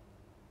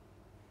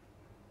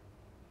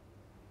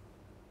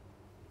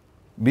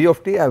 B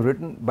of t I have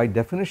written by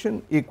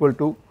definition equal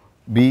to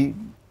B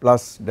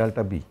plus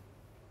delta B.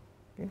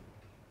 Okay.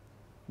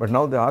 But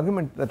now the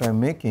argument that I am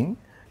making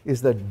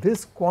is that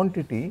this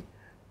quantity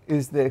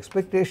is the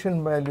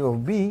expectation value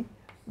of B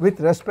with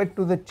respect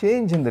to the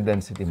change in the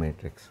density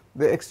matrix,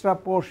 the extra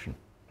portion,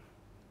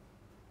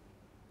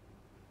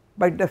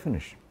 by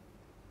definition,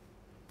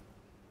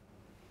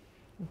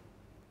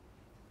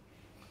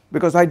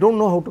 because I do not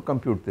know how to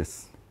compute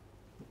this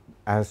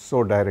as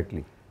so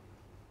directly.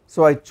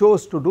 So I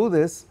chose to do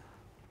this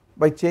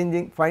by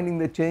finding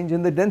the change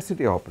in the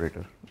density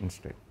operator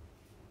instead.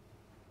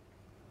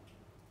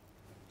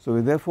 So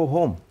we therefore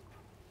home,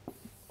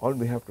 all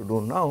we have to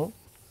do now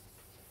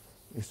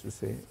is to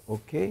say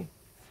okay,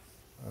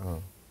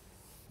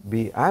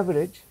 B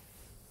average,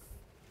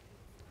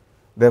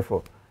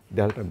 therefore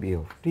delta B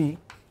of t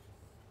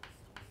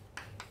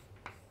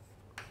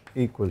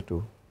equal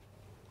to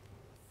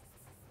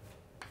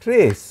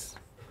trace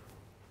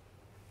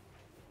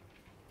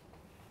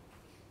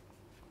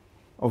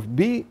of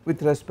B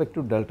with respect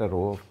to delta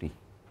rho of t.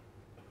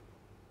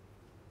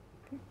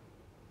 Okay.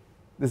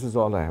 This is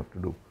all I have to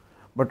do,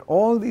 but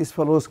all these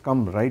fellows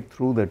come right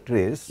through the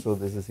trace. So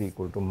this is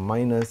equal to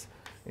minus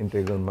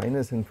integral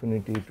minus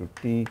infinity to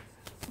t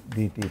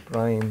dt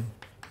prime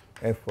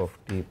f of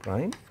t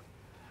prime,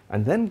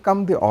 and then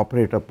come the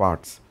operator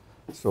parts.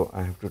 So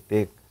I have to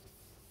take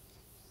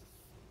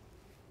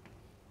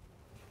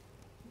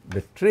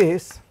the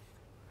trace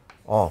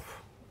of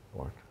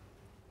what,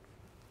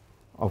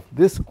 of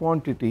this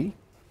quantity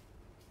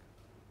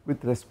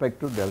with respect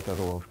to delta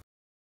rho of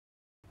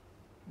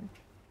t,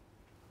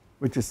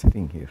 which is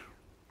sitting here.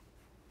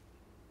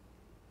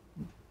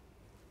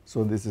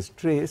 So this is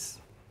trace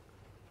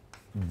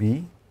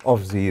B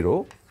of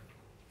 0,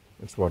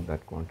 that is what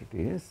that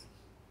quantity is,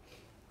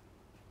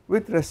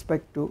 with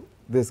respect to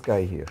this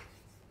guy here,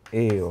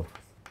 A of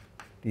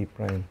t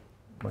prime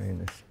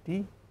minus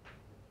t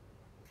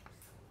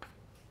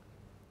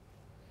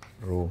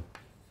rho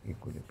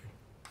equilibrium.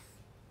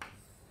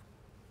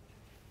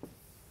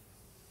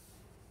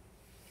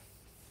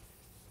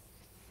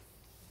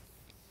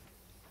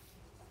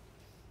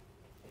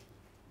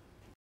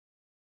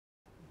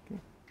 Okay.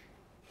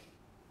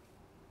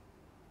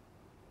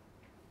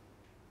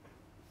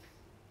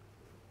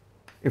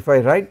 If I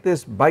write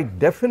this by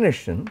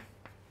definition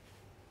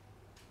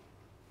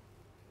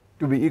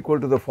to be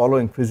equal to the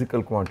following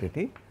physical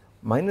quantity,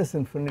 minus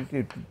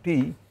infinity to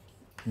t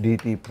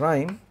dt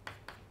prime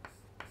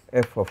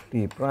f of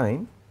t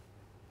prime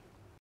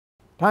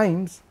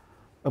times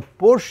a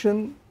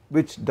portion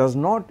which does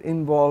not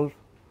involve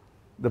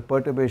the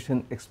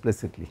perturbation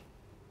explicitly.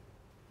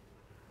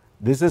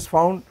 This is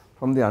found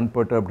from the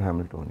unperturbed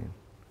Hamiltonian,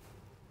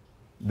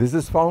 this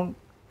is found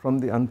from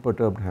the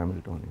unperturbed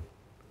Hamiltonian,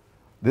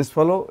 this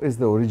fellow is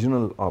the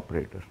original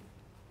operator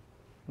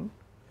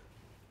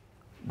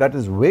that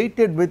is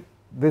weighted with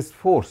this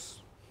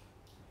force.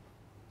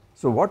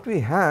 So what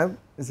we have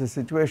is a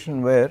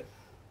situation where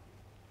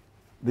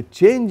the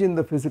change in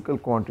the physical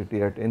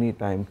quantity at any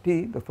time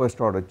t, the first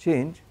order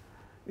change,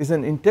 is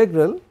an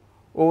integral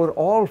over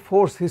all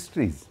force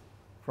histories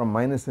from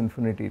minus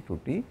infinity to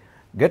t,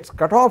 gets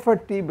cut off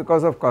at t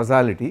because of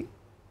causality.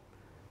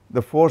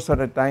 The force at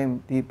a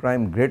time t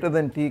prime greater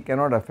than t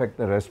cannot affect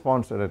the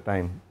response at a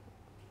time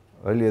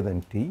earlier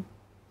than t,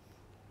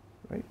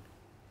 right,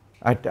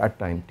 at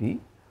time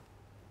t,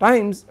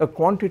 times a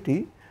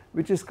quantity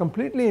which is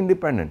completely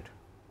independent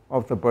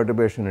of the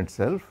perturbation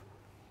itself,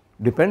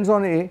 depends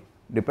on A,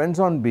 depends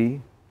on B,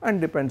 and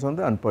depends on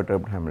the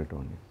unperturbed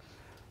Hamiltonian.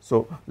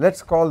 So let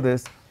us call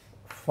this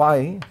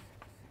phi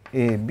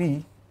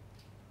AB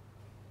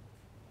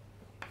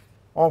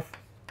of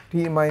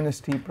t minus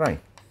t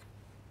prime.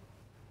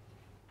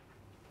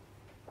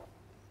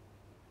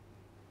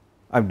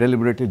 I have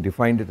deliberately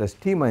defined it as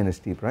t minus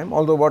t prime,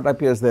 although what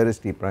appears there is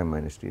t prime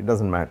minus t, it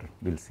does not matter,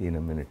 we will see in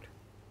a minute.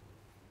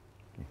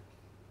 Okay.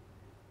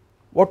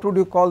 What would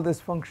you call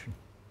this function?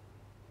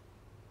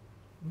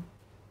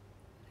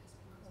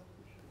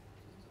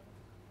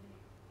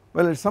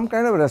 Well, it is some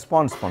kind of a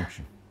response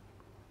function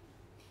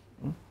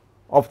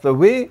of the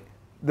way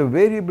the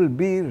variable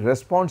B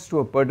responds to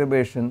a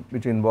perturbation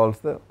which involves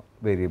the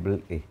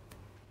variable A.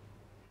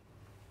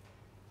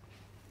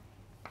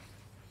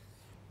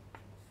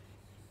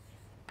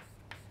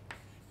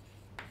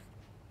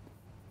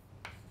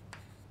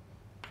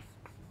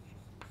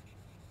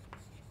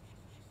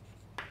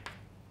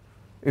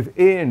 If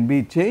A and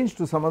B change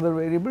to some other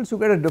variables, you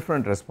get a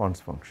different response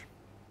function.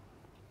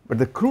 But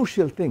the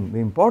crucial thing, the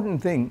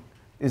important thing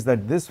is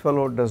that this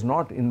fellow does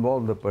not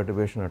involve the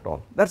perturbation at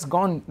all. That is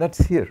gone, that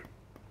is here,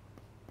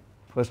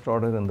 first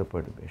order and the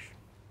perturbation,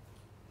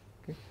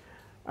 okay.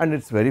 And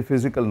it is very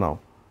physical now.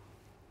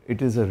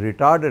 It is a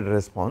retarded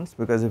response,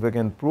 because if I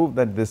can prove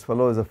that this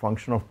fellow is a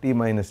function of t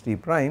minus t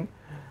prime,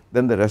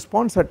 then the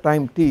response at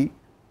time t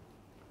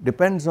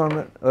depends on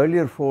an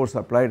earlier force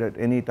applied at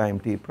any time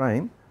t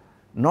prime,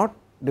 not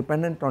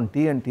dependent on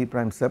t and t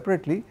prime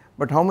separately,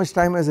 but how much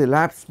time has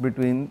elapsed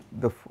between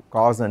the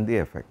cause and the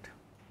effect.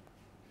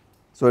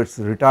 So it is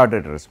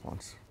retarded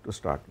response to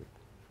start with.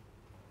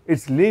 It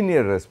is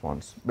linear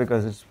response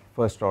because it is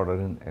first order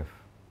in f,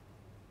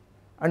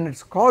 and it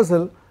is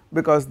causal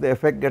because the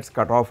effect gets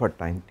cut off at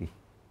time t.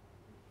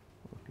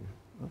 Okay.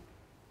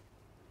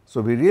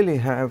 So we really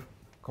have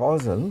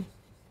causal,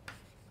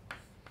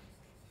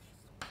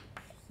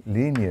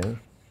 linear,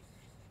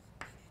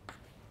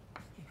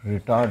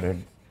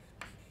 retarded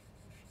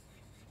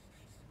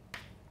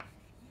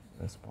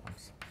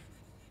response.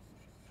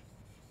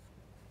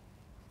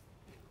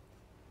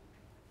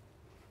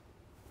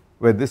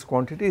 Where this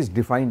quantity is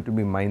defined to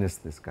be minus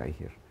this guy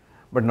here,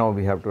 but now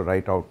we have to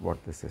write out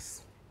what this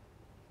is.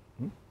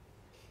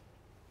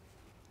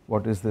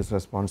 What is this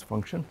response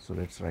function? So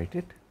let us write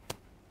it.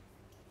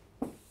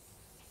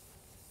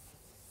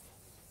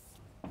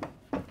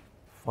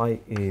 Phi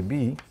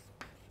AB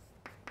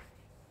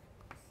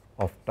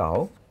of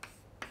tau,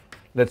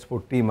 let us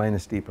put t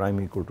minus t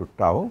prime equal to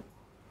tau,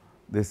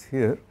 this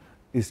here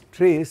is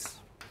trace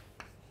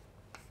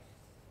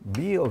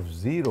B of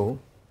 0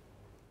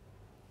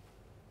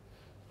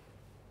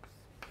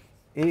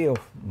 A of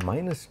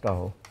minus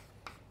tau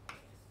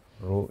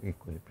rho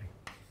equilibrium.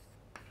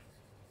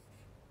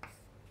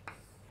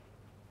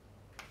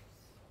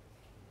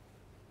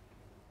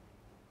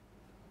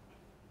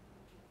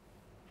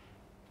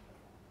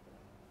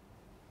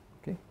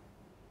 Okay.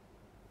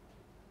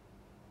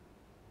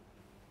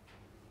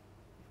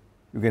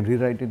 You can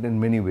rewrite it in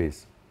many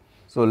ways.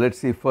 So let us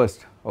see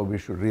first how we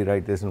should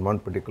rewrite this in one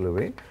particular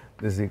way.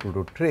 This is equal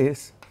to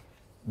trace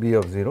B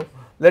of 0.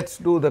 Let us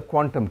do the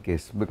quantum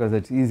case because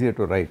it is easier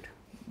to write,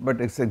 but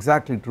it is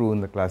exactly true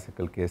in the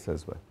classical case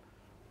as well.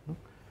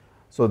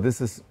 So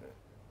this is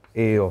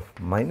A of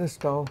minus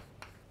tau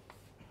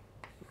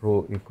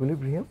rho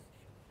equilibrium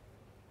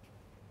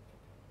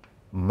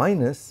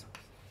minus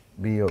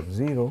B of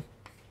 0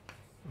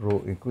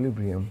 rho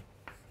equilibrium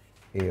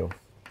A of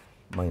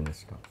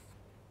minus tau.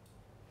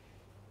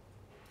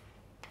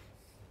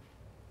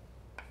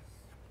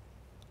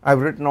 I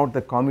have written out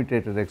the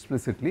commutator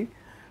explicitly,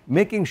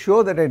 making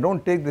sure that I do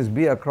not take this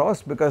B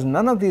across, because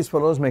none of these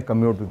fellows may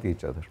commute with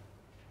each other.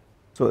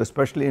 So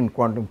especially in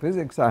quantum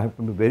physics I have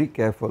to be very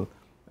careful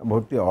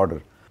about the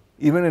order.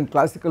 Even in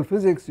classical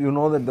physics you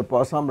know that the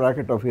Poisson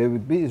bracket of A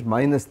with B is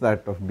minus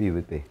that of B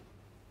with A.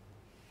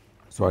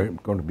 So I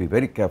am going to be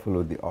very careful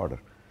with the order.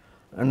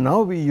 And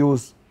now we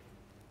use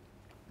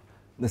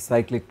the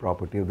cyclic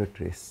property of the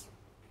trace.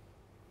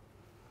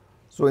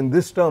 So in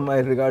this term I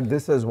regard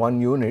this as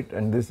one unit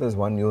and this as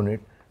one unit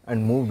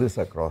and move this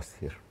across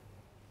here.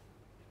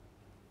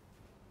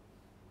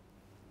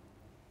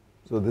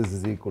 So this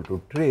is equal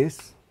to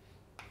trace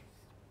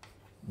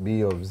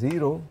B of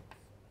 0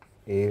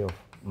 A of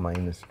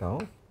minus tau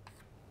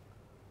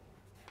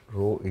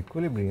rho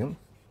equilibrium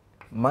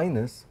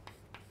minus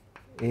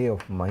A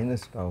of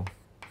minus tau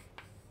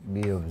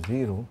B of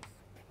 0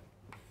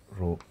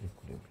 rho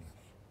equilibrium.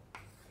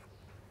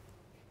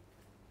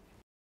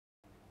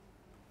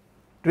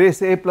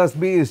 Trace A plus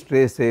B is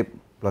trace A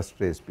plus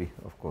trace B,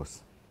 of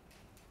course,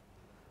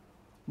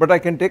 but I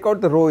can take out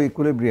the rho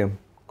equilibrium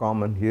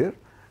common here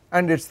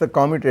and it is the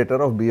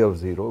commutator of B of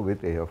 0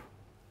 with A of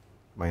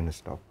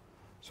minus tau.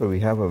 So we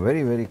have a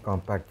very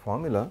compact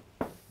formula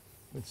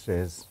which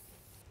says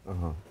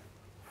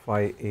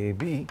phi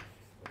AB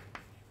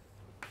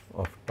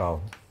of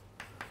tau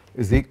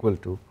is equal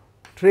to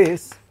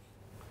trace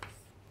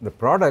the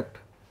product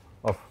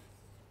of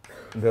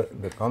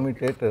the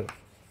commutator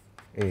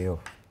A of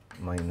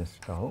minus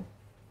tau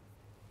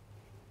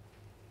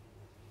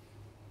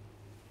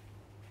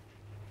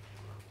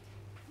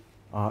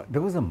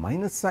there was a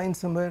minus sign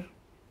somewhere.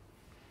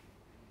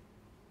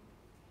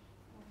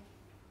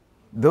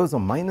 There was a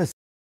minus,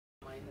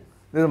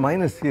 there is a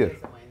minus here,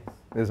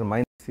 there is a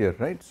minus here,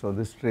 right. So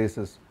this trace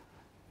is,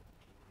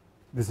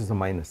 this is a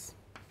minus,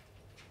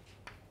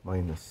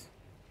 minus,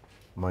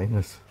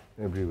 minus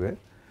everywhere.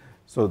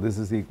 So this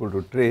is equal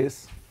to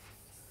trace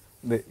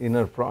the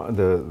inner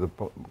the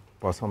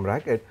Poisson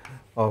bracket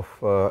of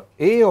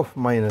A of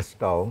minus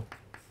tau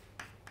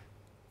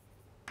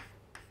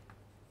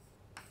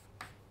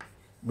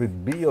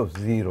with B of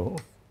 0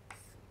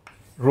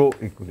 rho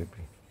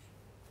equilibrium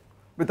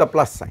with a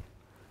plus sign,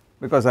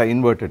 because I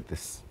inverted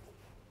this,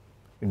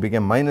 it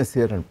became minus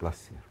here and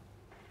plus here.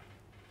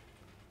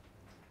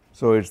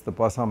 So it is the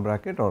Poisson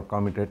bracket or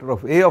commutator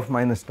of A of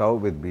minus tau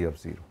with B of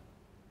 0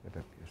 that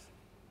appears.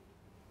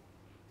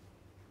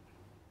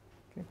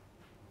 Okay.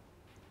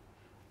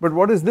 But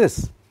what is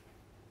this?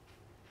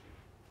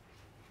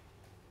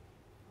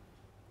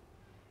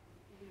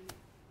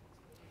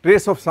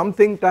 trace of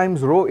something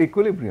times rho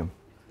equilibrium.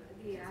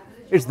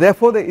 It is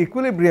therefore the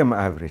equilibrium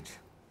average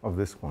of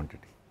this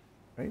quantity,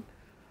 right.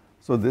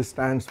 So this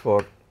stands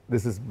for,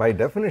 this is by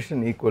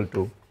definition equal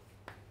to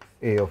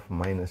A of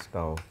minus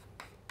tau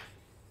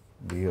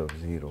B of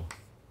 0,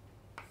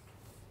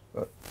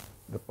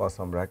 the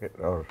Poisson bracket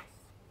or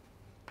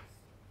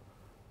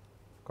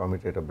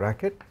commutator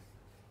bracket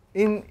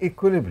in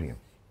equilibrium.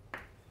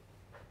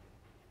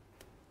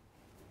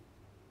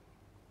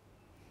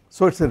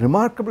 So it is a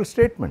remarkable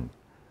statement.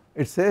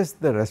 It says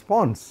the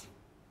response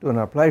to an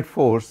applied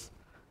force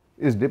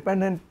is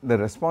dependent, the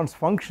response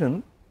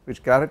function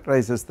which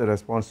characterizes the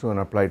response to an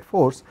applied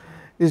force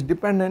is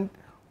dependent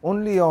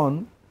only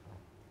on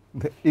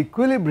the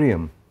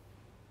equilibrium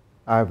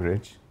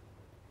average,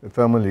 the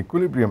thermal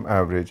equilibrium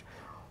average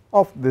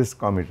of this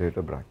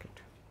commutator bracket.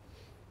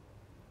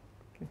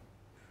 Okay.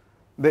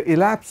 The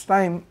elapsed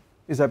time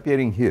is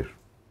appearing here,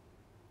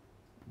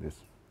 this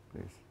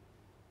place.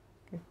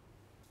 Okay.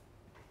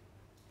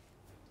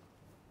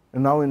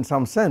 And now in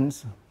some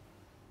sense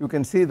you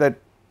can see that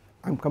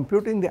I am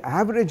computing the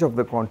average of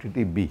the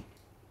quantity B.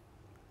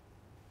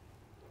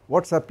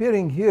 What is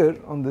appearing here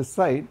on this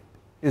side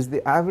is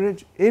the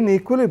average in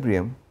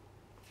equilibrium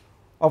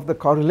of the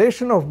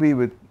correlation of B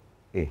with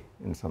A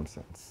in some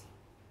sense,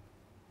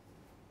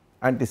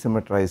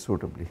 antisymmetrized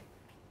suitably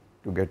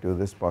to get you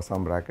this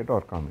Poisson bracket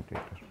or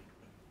commutator.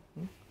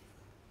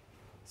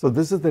 So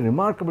this is the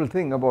remarkable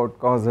thing about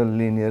causal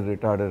linear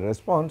retarded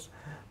response,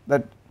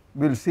 that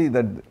we will see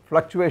that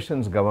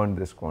fluctuations govern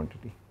this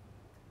quantity,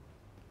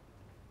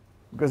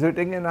 because we are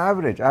taking an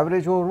average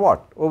over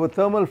what? Over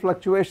thermal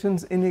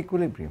fluctuations in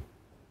equilibrium,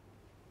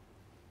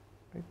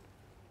 right.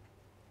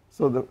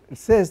 So it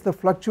says the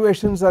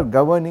fluctuations are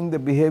governing the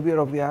behavior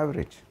of the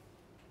average.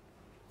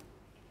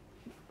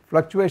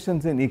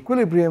 Fluctuations in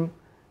equilibrium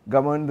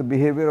govern the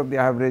behavior of the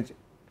average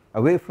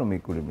away from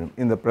equilibrium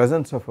in the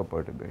presence of a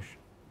perturbation.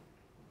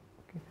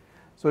 Okay.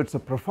 So it is a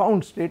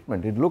profound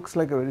statement. It looks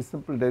like a very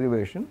simple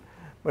derivation,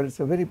 but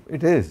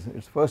it is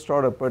first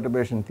order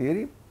perturbation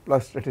theory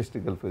plus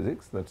statistical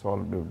physics, that is all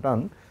we have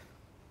done,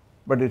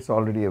 but it is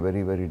already a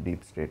very, very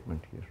deep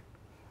statement here.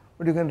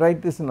 But you can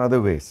write this in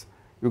other ways.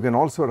 You can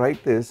also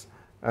write this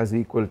as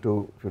equal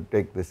to, if you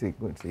take this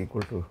sequence,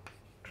 equal to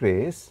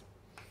trace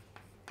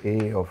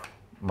A of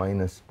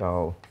minus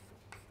tau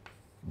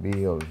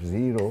B of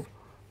 0,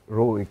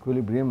 rho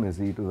equilibrium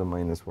is e to the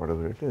minus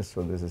whatever it is.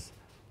 So this is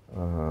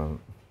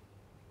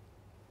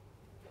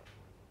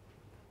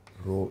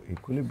rho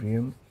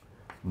equilibrium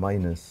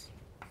minus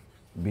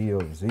B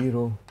of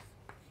 0,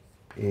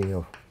 A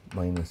of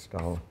minus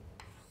tau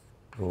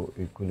rho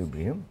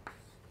equilibrium,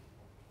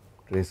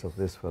 trace of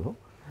this fellow.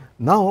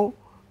 Now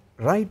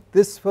write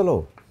this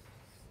fellow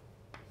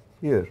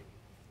here.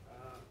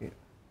 I mean,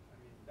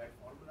 that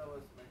formula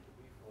was meant to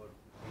be for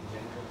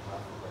general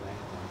classical and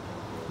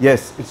quantum.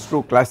 Yes, it is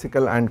true,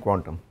 classical and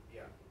quantum.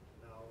 Yeah.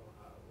 Now,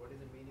 what is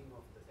the meaning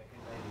of the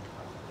second line in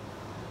classical?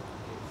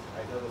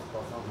 It's either a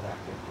Poisson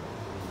bracket.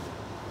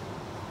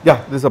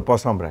 Yeah, this is a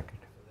Poisson bracket.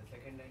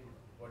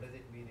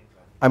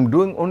 I am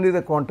doing only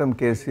the quantum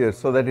case here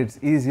so that it is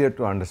easier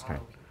to understand.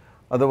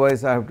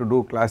 Otherwise I have to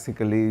do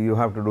classically, you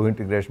have to do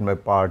integration by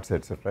parts,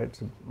 etc. It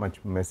is a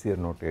much messier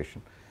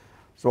notation.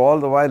 So all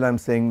the while I am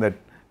saying that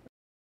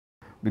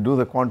we do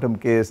the quantum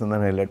case and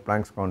then I let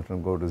Planck's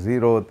constant go to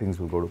 0, things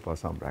will go to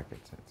Poisson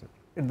brackets,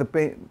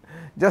 etc.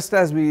 Just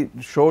as we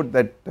showed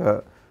that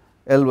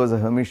L was a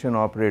Hermitian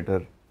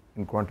operator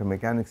in quantum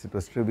mechanics, it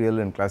was trivial,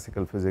 in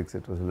classical physics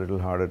it was a little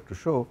harder to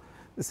show,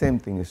 the same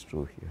thing is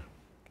true here.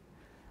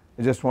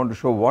 I just want to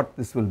show what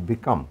this will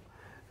become.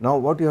 Now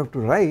what you have to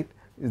write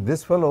is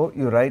this fellow,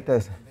 you write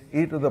as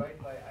e to the,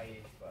 by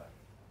IH bar.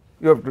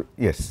 you have to,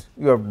 yes,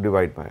 you have to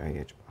divide by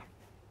IH bar.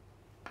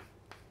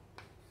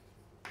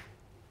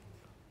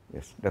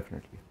 Yes,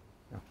 definitely.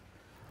 Yeah.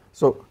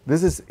 So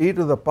this is e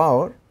to the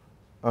power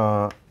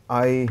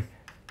I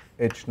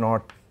h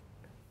naught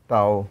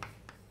tau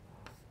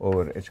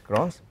over h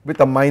cross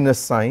with a minus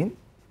sign,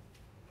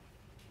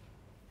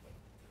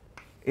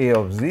 A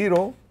of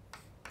 0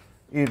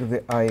 e to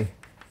the I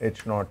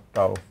h naught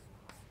tau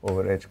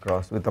over h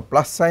cross with a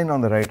plus sign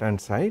on the right hand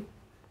side,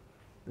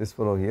 this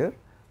fellow here.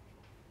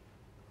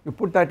 You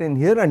put that in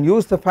here and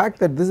use the fact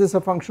that this is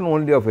a function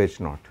only of h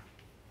naught.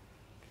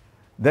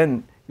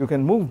 Then you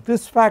can move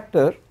this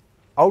factor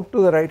out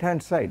to the right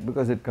hand side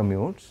because it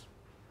commutes,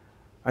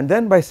 and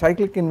then by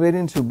cyclic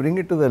invariance you bring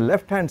it to the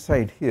left hand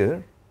side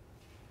here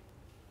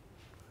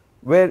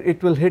where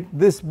it will hit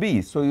this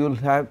B. So you will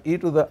have e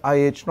to the I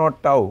h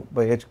naught tau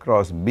by h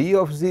cross B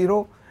of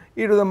 0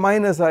 e to the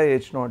minus I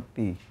h naught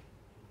t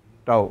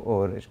tau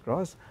over h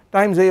cross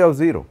times A of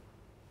 0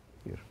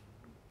 here.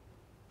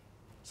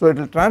 So it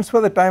will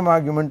transfer the time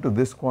argument to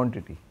this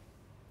quantity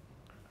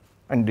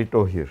and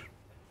ditto here.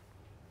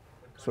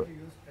 So you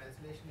use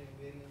translation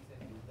invariance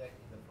and do that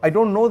in the I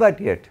do not know that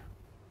yet.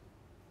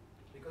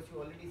 Because you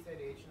already said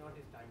h naught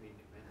is time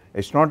independent.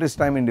 H naught is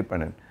time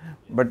independent,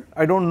 but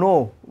I do not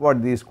know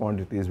what these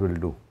quantities will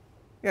do.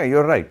 Yeah, you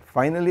are right,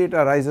 finally it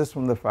arises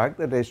from the fact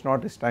that h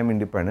naught is time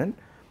independent,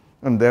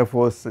 and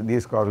therefore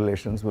these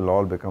correlations will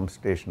all become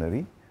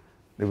stationary.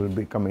 They will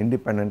become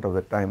independent of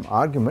the time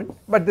argument,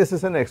 but this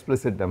is an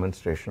explicit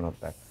demonstration of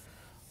that.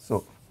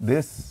 So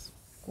this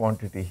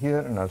quantity here,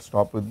 and I will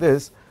stop with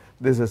this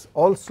is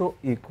also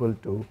equal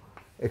to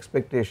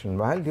expectation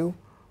value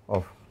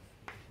of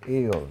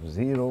A of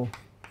 0,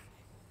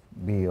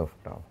 B of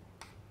tau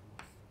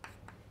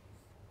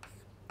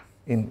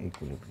in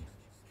equilibrium.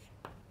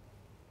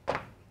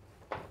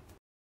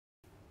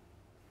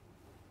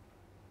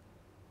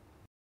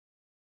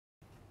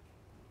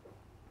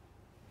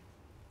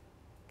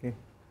 Okay,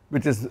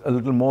 which is a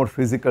little more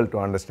physical to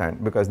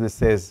understand, because this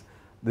says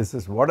this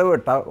is whatever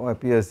tau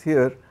appears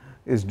here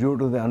is due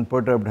to the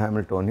unperturbed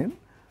Hamiltonian,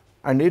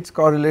 and its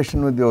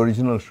correlation with the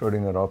original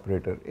Schrodinger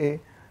operator A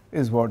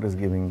is what is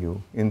giving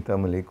you in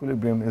thermal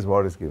equilibrium, is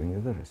what is giving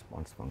you the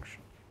response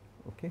function.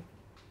 Okay.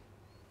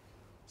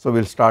 So we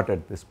will start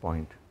at this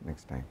point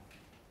next time.